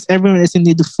donations, everyone is in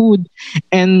need of food,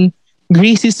 and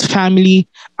Gracie's family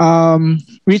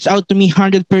reached out to me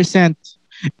 100%.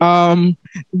 Um,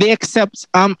 they accept.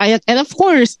 And of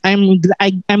course, I'm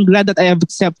glad that I have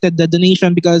accepted the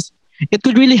donation, because it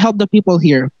could really help the people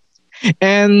here.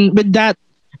 And with that,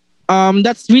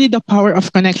 that's really the power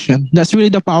of connection. That's really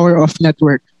the power of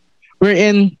network.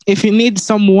 Wherein, if you need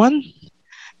someone,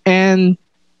 and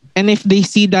if they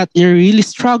see that you're really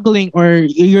struggling or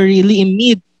you're really in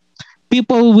need,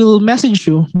 people will message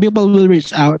you. People will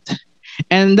reach out,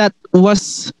 and that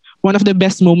was one of the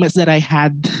best moments that I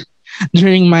had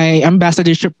during my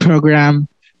ambassadorship program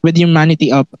with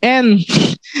Humanity Up. And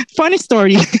funny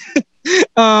story.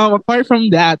 Apart from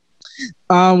that,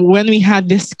 when we had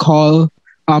this call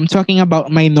talking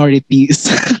about minorities,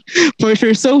 for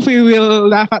sure Sophie will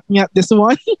laugh at me at this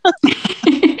one.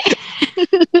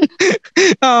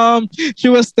 She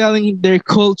was telling their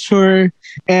culture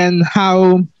and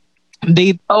how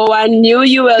they Oh, I knew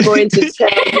you were going to tell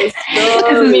this This is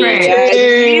story. great. I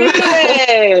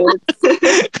knew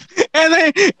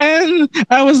it. and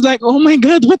I was like, oh my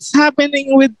god, what's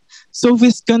happening with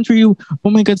Sophie's country? Oh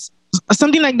my god,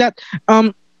 something like that.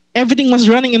 Everything was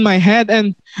running in my head,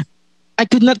 and I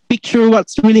could not picture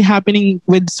what's really happening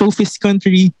with Sophie's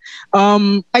country.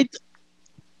 Um, I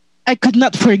I could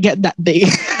not forget that day.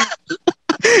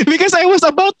 Because I was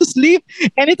about to sleep,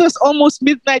 and it was almost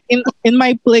midnight in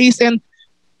my place, and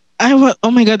I was,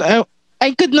 oh my god,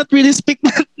 I could not really speak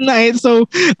that night. So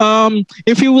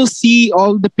if you will see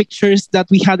all the pictures that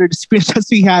we had or the screenshots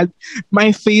we had,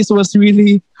 my face was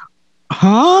really,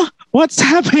 huh? What's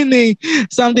happening?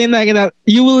 Something like that.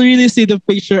 You will really see the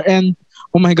picture, and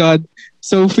oh my god,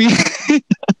 Sophie.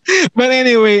 But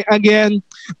anyway, again,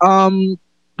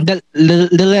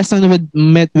 the lesson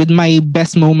with my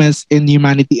best moments in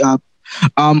Humanity Up,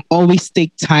 always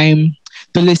take time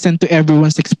to listen to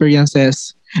everyone's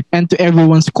experiences and to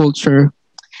everyone's culture,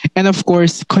 and of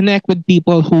course connect with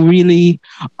people who really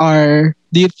are,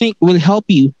 do you think, will help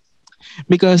you,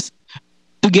 because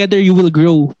together you will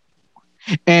grow,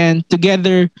 and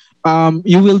together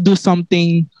you will do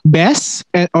something best,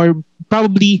 or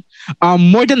probably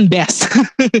more than best.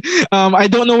 I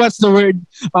don't know what's the word,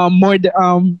 more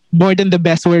than the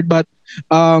best word, but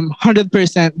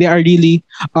 100% they are really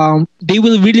they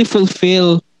will really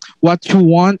fulfill what you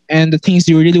want and the things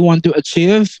you really want to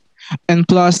achieve, and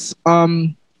plus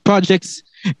projects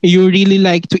you really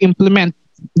like to implement,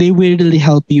 they will really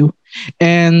help you,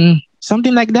 and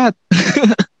something like that.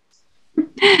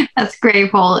 That's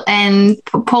great, Paul. And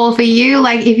Paul, for you,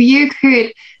 like if you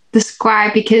could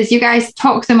describe, because you guys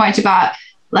talk so much about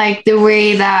like the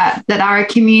way that our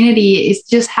community is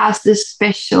just has this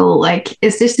special, like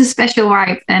it's just a special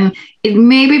vibe, and it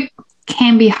maybe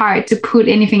can be hard to put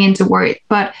anything into words.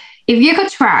 But if you could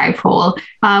try, Paul,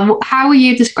 how would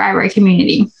you describe our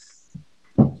community?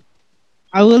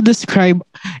 I will describe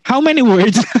how many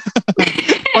words.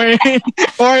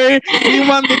 or do you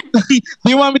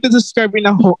want me to describe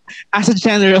as a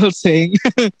general thing?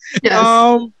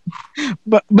 Yes.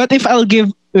 But if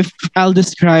I'll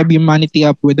describe Humanity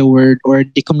Up with a word or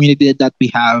the community that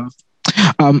we have,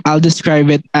 I'll describe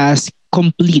it as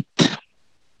complete.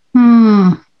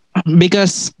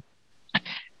 Because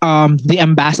the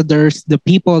ambassadors, the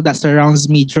people that surrounds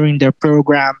me during their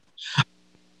program,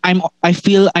 I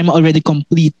feel I'm already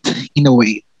complete in a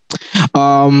way.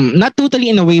 Not totally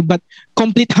in a way, but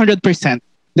complete 100%.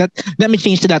 That let me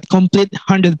change to that, complete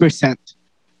 100%,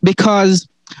 because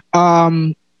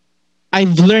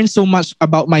I've learned so much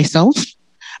about myself.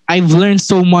 I've learned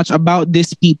so much about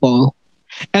these people,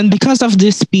 and because of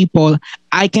these people,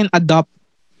 I can adopt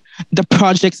the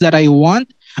projects that I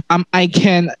want. I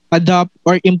can adopt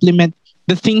or implement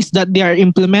the things that they are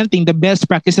implementing, the best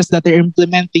practices that they're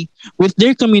implementing with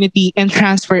their community, and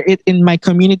transfer it in my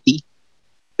community.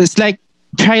 It's like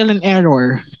trial and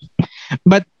error.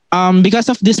 But because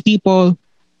of these people,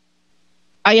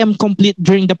 I am complete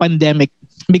during the pandemic,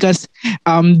 because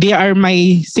they are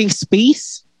my safe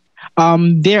space.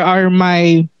 They are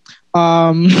my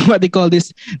what they call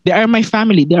this. They are my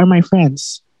family. They are my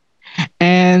friends,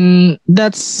 and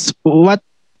that's what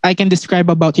I can describe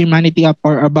about Humanity Up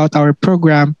or about our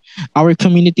program, our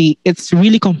community. It's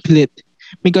really complete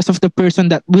because of the person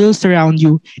that will surround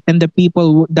you and the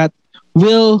people that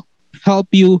will help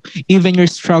you even you're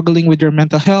struggling with your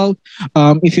mental health.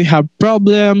 If you have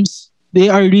problems, they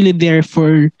are really there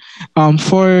for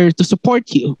to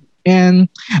support you. And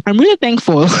I'm really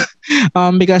thankful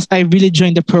because I really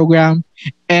joined the program,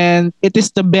 and it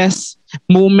is the best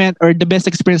moment or the best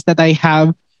experience that I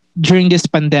have during this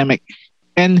pandemic,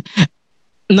 and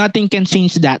nothing can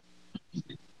change that.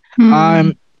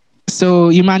 So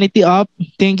Humanity Up,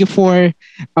 thank you for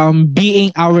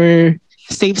being our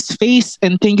safe space,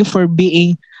 and thank you for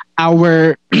being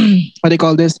our what do you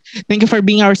call this? Thank you for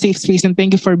being our safe space, and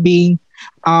thank you for being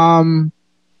our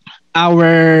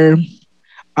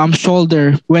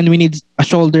shoulder when we need a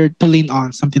shoulder to lean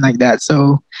on, something like that.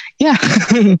 So yeah.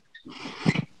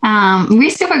 We're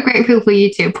super grateful for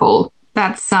you too, Paul.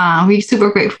 That's we're super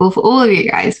grateful for all of you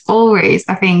guys. Always,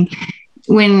 I think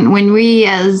when we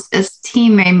as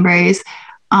team members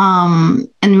and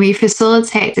we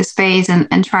facilitate the space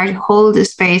and try to hold the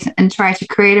space and try to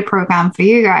create a program for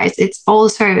you guys, it's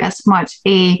also as much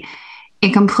a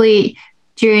complete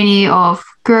journey of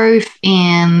growth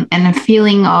and a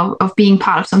feeling of being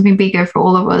part of something bigger for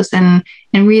all of us, and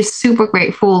we're super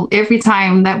grateful every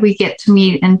time that we get to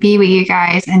meet and be with you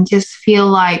guys and just feel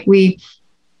like we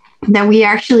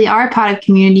actually are part of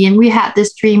community, and we had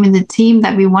this dream in the team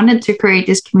that we wanted to create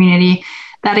this community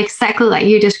that exactly like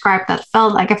you described, that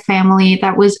felt like a family,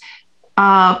 that was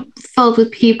filled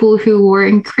with people who were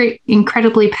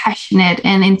incredibly passionate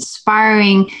and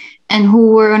inspiring, and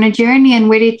who were on a journey and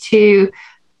ready to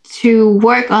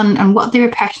work on what they were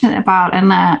passionate about.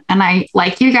 And I,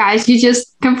 like you guys, you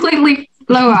just completely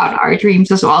blow out our dreams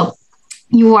as well.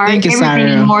 You are everything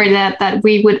Sarah. More that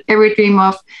we would ever dream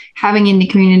of having in the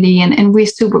community, and we're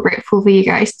super grateful for you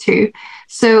guys too.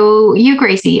 So you,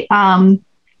 Gracie,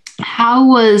 how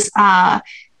was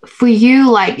for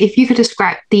you, like, if you could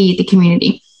describe the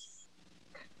community?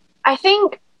 I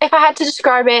think if I had to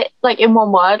describe it like in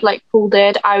one word, like Paul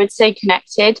did, I would say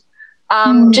connected.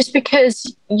 Just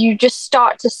because you just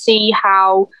start to see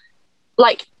how,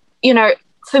 like, you know,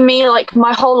 for me, like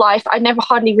my whole life, I never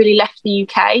hardly really left the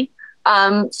UK.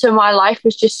 So my life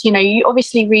was just, you know, you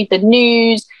obviously read the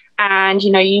news and,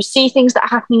 you know, you see things that are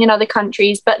happening in other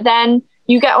countries, but then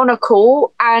you get on a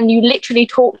call and you literally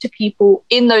talk to people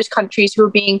in those countries who are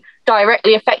being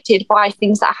directly affected by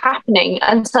things that are happening.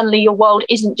 And suddenly your world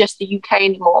isn't just the UK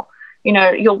anymore. You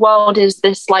know, your world is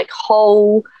this like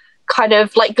whole kind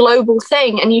of like global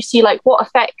thing. And you see like what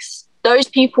affects those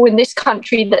people in this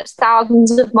country that's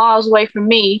thousands of miles away from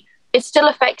me. It still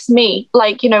affects me.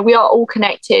 Like, you know, we are all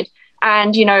connected,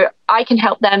 and, you know, I can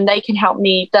help them, they can help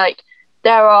me. Like,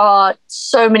 there are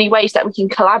so many ways that we can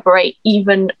collaborate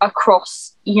even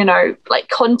across, you know, like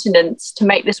continents to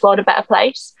make this world a better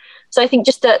place. So I think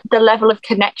just the level of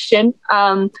connection,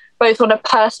 both on a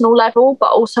personal level, but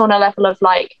also on a level of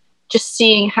like just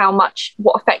seeing how much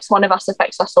what affects one of us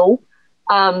affects us all.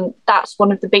 That's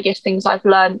one of the biggest things I've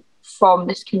learned from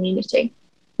this community.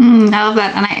 I love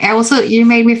that. And I also, you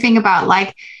made me think about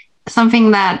like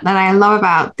something that I love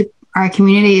about our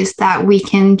community is that we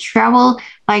can travel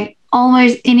like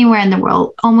almost anywhere in the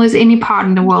world, almost any part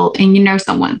in the world, and you know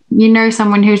someone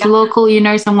who's local, you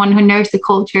know someone who knows the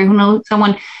culture, who knows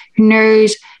someone who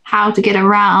knows how to get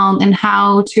around and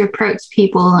how to approach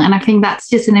people. And I think that's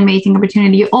just an amazing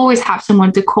opportunity. You always have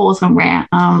someone to call somewhere,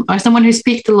 or someone who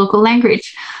speaks the local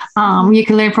language you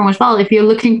can learn from as well. If you're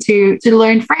looking to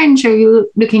learn French, or you're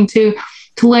looking to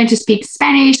learn to speak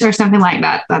Spanish or something like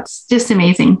that, that's just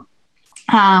amazing.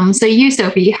 So you,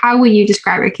 Sophie, how would you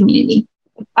describe your community?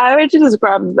 I would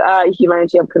describe the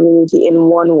Humanity Up community in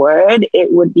one word.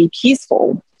 It would be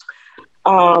peaceful.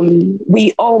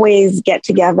 We always get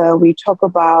together. We talk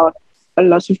about a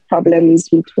lot of problems.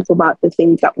 We talk about the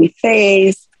things that we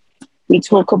face. We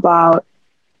talk about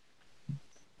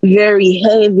very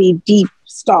heavy, deep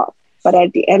stuff. But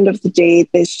at the end of the day,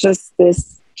 there's just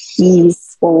this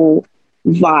peaceful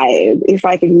vibe, if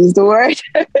I can use the word.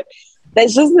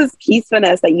 There's just this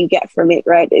peacefulness that you get from it,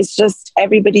 right? It's just,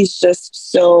 everybody's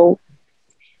just so,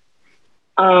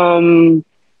 everybody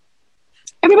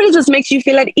just makes you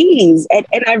feel at ease.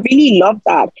 And I really love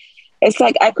that. It's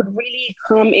like I could really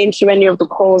come into any of the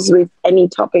calls with any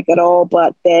topic at all,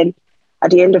 but then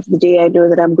at the end of the day, I know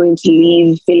that I'm going to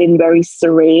leave feeling very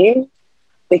serene,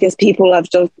 because people have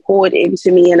just poured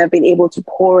into me and I've been able to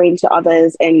pour into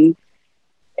others. And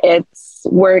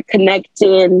we're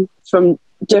connecting from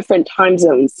different time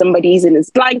zones. Somebody's in his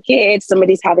blanket,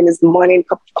 somebody's having his morning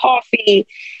cup of coffee,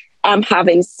 I'm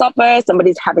having supper,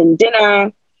 somebody's having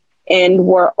dinner, and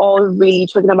we're all really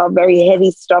talking about very heavy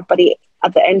stuff. But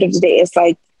at the end of the day, it's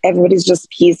like everybody's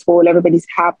just peaceful, everybody's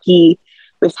happy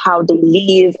with how they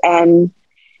live. And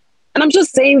I'm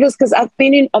just saying this because I've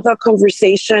been in other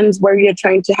conversations where you're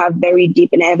trying to have very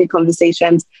deep and heavy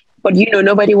conversations, but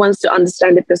nobody wants to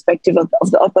understand the perspective of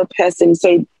the other person. So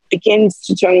it begins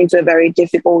to turn into a very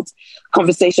difficult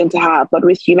conversation to have. But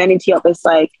with Humanity Up, it's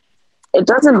like, it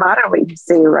doesn't matter what you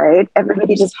say, right?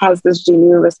 Everybody just has this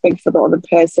genuine respect for the other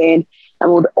person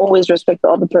and would always respect the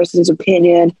other person's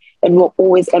opinion and will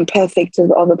always imperfect to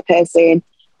the other person.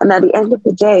 And at the end of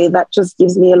the day, that just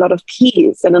gives me a lot of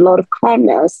peace and a lot of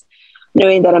calmness,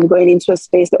 knowing that I'm going into a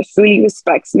space that fully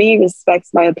respects me,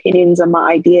 respects my opinions and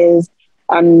my ideas,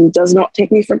 and does not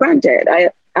take me for granted. I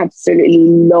absolutely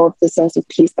love the sense of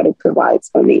peace that it provides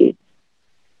for me.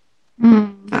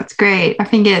 That's great. I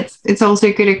think it's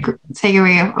also good to take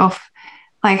away of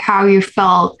like how you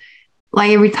felt.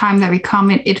 Like every time that we come,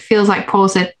 it feels like Paul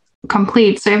said,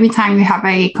 complete. So every time you have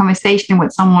a conversation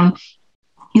with someone,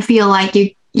 you feel like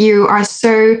you are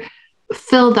so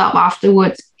filled up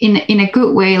afterwards in a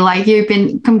good way. Like you've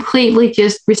been completely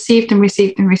just received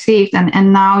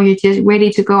and now you're just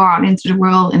ready to go out into the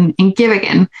world and give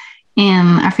again.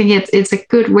 And I think it's a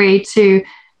good way to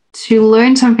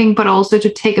learn something, but also to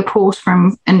take a pause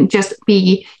from and just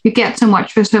you get so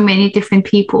much from so many different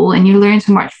people and you learn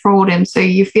so much from them. So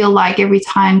you feel like every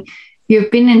time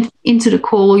you've been into the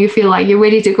call, you feel like you're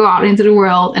ready to go out into the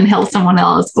world and help someone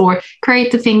else, or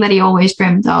create the thing that you always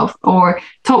dreamed of, or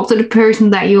talk to the person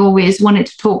that you always wanted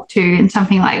to talk to, and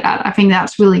something like that. I think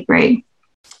that's really great.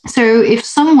 So if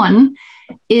someone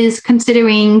is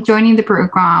considering joining the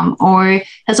program or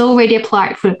has already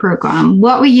applied for the program,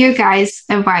 what would your guys'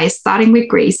 advice, starting with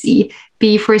Gracie,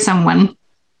 be for someone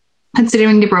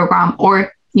considering the program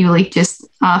or newly just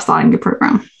starting the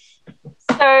program?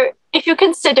 So if you're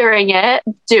considering it,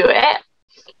 do it.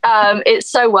 It's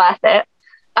so worth it.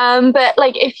 But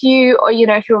like if you, or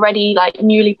if you're already like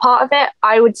newly part of it,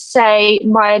 I would say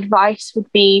my advice would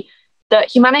be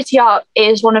that Humanity Up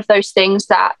is one of those things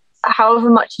that however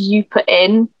much you put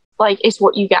in, like, is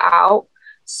what you get out.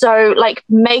 So like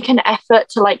make an effort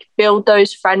to like build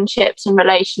those friendships and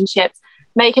relationships.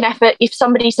 Make an effort. If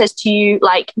somebody says to you,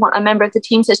 like a member of the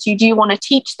team says to you, do you want to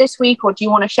teach this week or do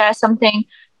you want to share something?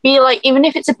 Be like, even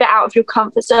if it's a bit out of your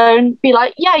comfort zone, be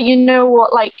like, yeah, you know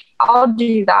what, like I'll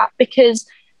do that, because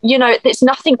it's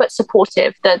nothing but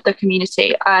supportive, the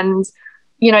community, and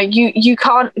you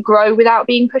can't grow without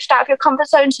being pushed out of your comfort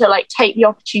zone. So like take the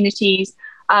opportunities.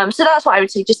 So that's what I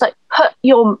would say. Just like put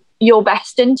your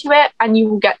best into it and you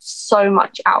will get so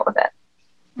much out of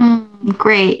it.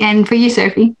 Great. And for you,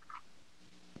 Sophie?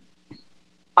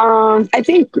 I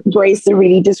think Grace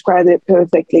really described it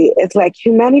perfectly. It's like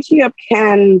Humanity Up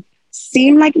can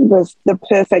seem like the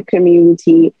perfect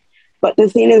community, but the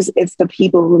thing is, it's the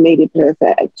people who made it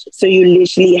perfect. So you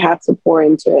literally have to pour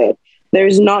into it.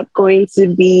 There's not going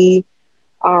to be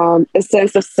a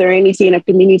sense of serenity in a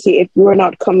community if you are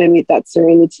not coming with that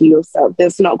serenity yourself.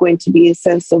 There's not going to be a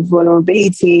sense of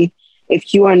vulnerability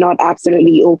if you are not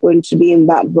absolutely open to being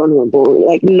that vulnerable.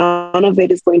 Like none of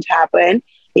it is going to happen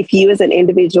if you as an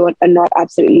individual are not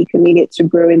absolutely committed to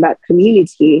growing that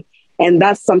community. And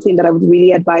that's something that I would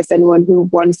really advise anyone who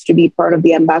wants to be part of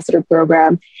the ambassador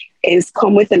program is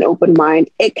come with an open mind.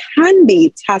 It can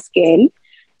be tasking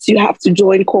to have to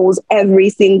join calls every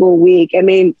single week. I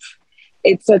mean,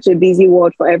 it's such a busy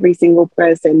world for every single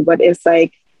person, but it's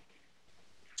like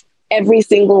every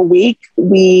single week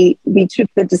we took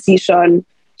the decision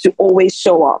to always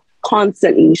show up,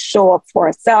 constantly show up for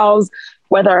ourselves,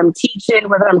 whether I'm teaching,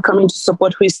 whether I'm coming to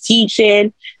support who's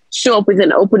teaching, show up with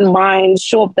an open mind,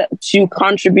 show up to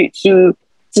contribute to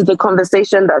the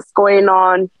conversation that's going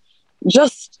on.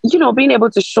 Just, being able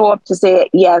to show up to say,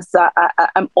 yes,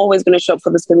 I'm always going to show up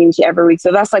for this community every week.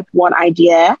 So that's like one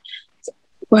idea.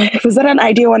 Was that an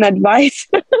idea, one advice?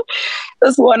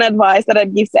 That's one advice that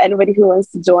I'd give to anybody who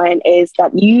wants to join, is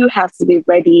that you have to be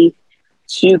ready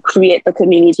to create the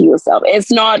community yourself.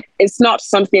 It's not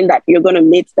something that you're going to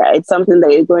meet there. It's something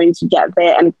that you're going to get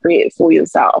there and create for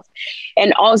yourself.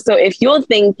 And also, if you're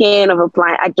thinking of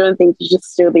applying, I don't think you should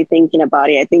still be thinking about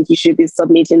it. I think you should be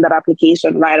submitting that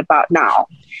application right about now.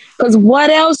 Because what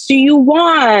else do you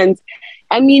want?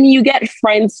 I mean, you get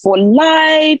friends for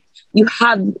life. You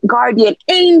have guardian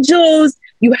angels.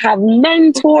 You have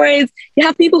mentors. You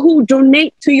have people who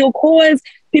donate to your cause,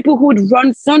 people who would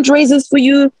run fundraisers for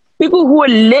you, people who are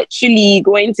literally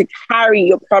going to carry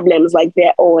your problems like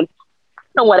their own. I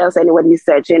don't know what else anybody's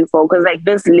searching for, because like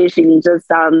this literally just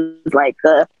sounds like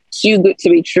a too good to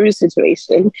be true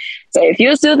situation. So if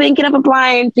you're still thinking of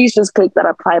applying, please just click that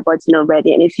apply button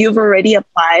already. And if you've already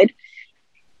applied,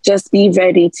 just be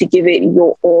ready to give it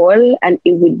your all, and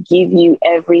it would give you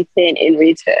everything in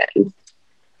return.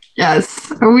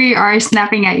 Yes, we are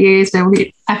snapping at you. So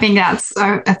I think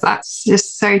that's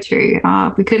just so true.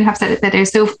 We couldn't have said it better.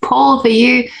 So Paul, for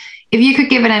you, if you could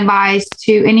give an advice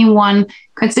to anyone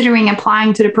considering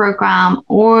applying to the program,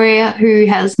 or who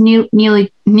has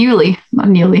newly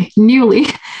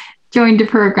joined the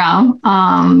program,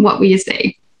 what would you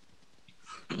say?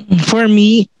 For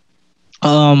me,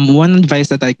 one advice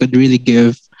that I could really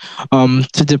give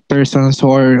to the persons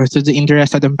or to the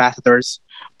interested ambassadors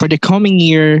for the coming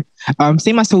year,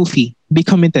 same as Sophie, be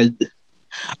committed.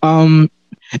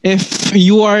 If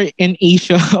you are in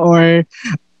Asia, or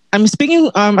I'm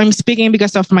speaking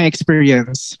because of my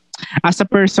experience as a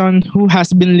person who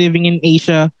has been living in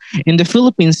Asia, in the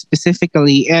Philippines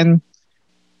specifically, and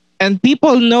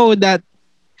people know that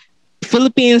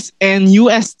Philippines and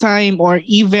US time, or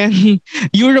even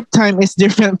Europe time, is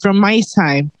different from my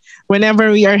time.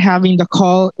 Whenever we are having the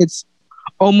call, it's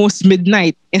almost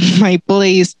midnight in my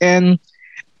place, and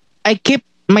I keep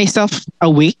myself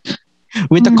awake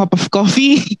with a cup of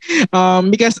coffee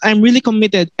because I'm really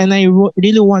committed, and I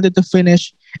really wanted to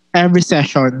finish every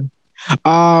session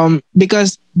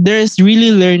because there's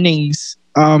really learnings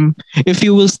if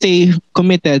you will stay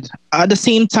committed. At the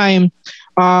same time,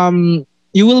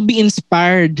 you will be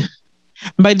inspired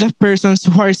by the persons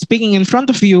who are speaking in front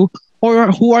of you,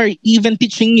 or who are even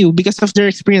teaching you because of their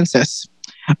experiences.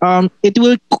 It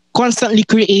will constantly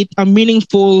create a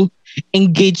meaningful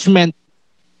engagement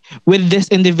with these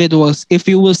individuals if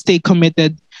you will stay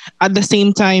committed. At the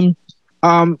same time,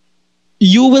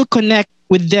 you will connect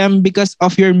with them because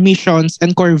of your missions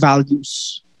and core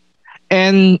values.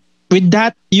 And with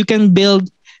that, you can build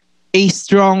a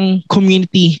strong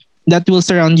community that will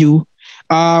surround you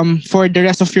for the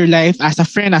rest of your life, as a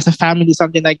friend, as a family,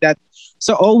 something like that.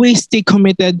 So always stay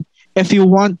committed if you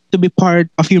want to be part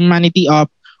of Humanity Up,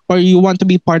 or you want to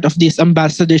be part of this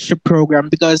ambassadorship program,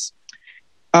 because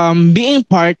being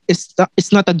part is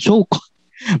not a joke,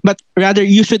 but rather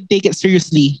you should take it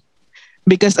seriously.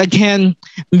 Because again,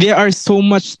 there are so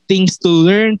much things to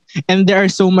learn, and there are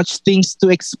so much things to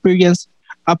experience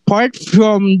apart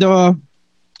from the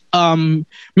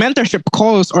mentorship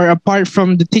calls, or apart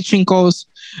from the teaching calls.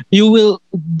 You will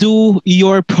do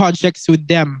your projects with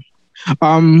them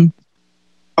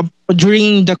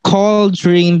during the call,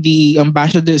 during the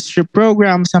ambassadorship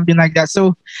program, something like that.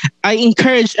 So I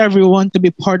encourage everyone to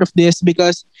be part of this,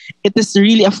 because it is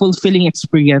really a fulfilling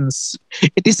experience.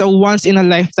 It is a once in a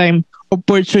lifetime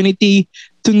opportunity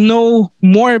to know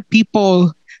more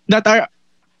people that are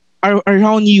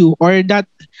around you, or that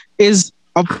is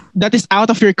out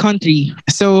of your country.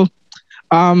 So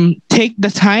take the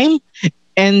time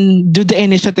and do the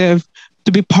initiative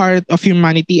to be part of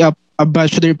Humanity Up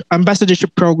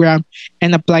ambassadorship program,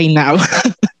 and apply now.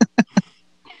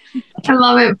 I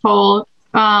love it, Paul.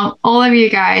 All of you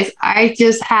guys, I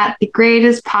just had the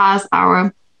greatest past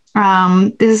hour.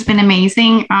 This has been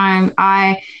amazing.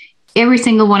 Every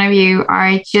single one of you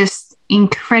are just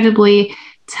incredibly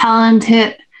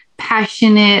talented,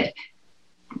 passionate,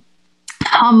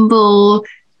 humble,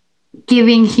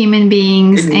 giving human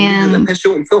beings. And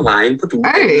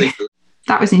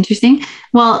that was interesting.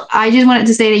 Well, I just wanted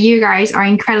to say that you guys are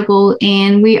incredible,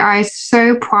 and we are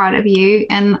so proud of you.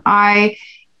 And I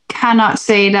cannot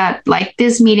say that like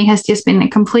this meeting has just been a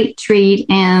complete treat,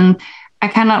 and I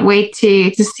cannot wait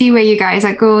to see where you guys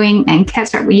are going and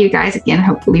catch up with you guys again,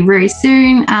 hopefully very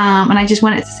soon. And I just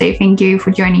wanted to say thank you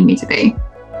for joining me today.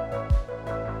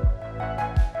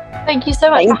 Thank you so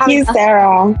much. Thank you,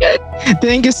 Sarah.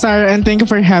 Thank you, Sarah, and thank you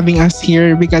for having us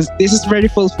here, because this is very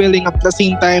fulfilling. At the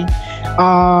same time,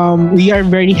 we are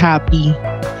very happy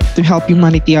to help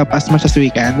humanity up as much as we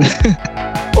can.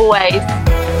 Always.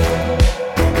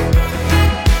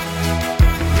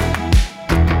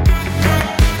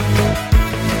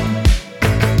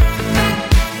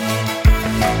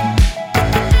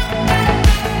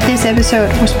 This episode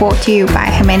was brought to you by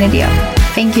Humanity Up.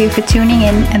 Thank you for tuning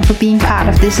in and for being part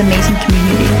of this amazing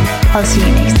community. I'll see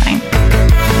you next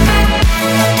time.